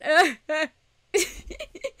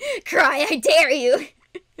 I dare you.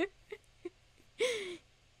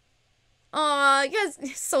 Aw, you guys,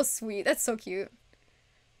 so sweet. That's so cute.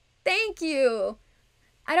 Thank you.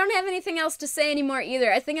 I don't have anything else to say anymore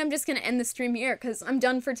either. I think I'm just gonna end the stream here, because I'm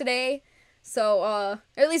done for today. So, or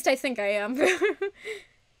at least I think I am.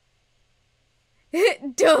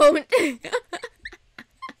 Don't.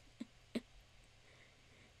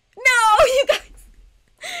 No, you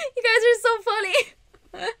guys are so funny.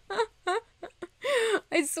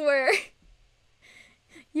 I swear.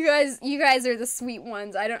 You guys are the sweet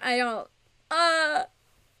ones. I don't,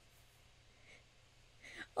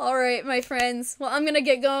 Alright, my friends. Well, I'm gonna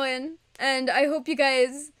get going, and I hope you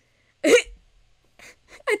guys...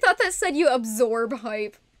 I thought that said you absorb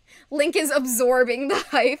hype. Link is absorbing the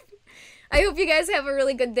hype. I hope you guys have a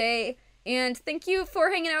really good day, and thank you for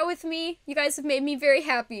hanging out with me. You guys have made me very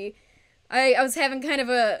happy. I was having kind of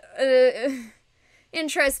a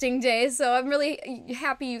interesting day, so I'm really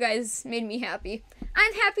happy you guys made me happy.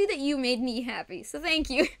 I'm happy that you made me happy, so thank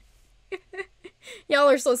you. Y'all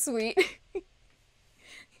are so sweet.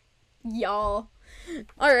 Y'all.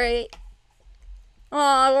 Alright.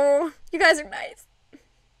 Oh, you guys are nice.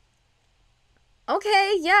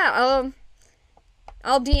 Okay, yeah,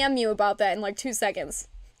 I'll DM you about that in like 2 seconds.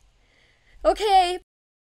 Okay,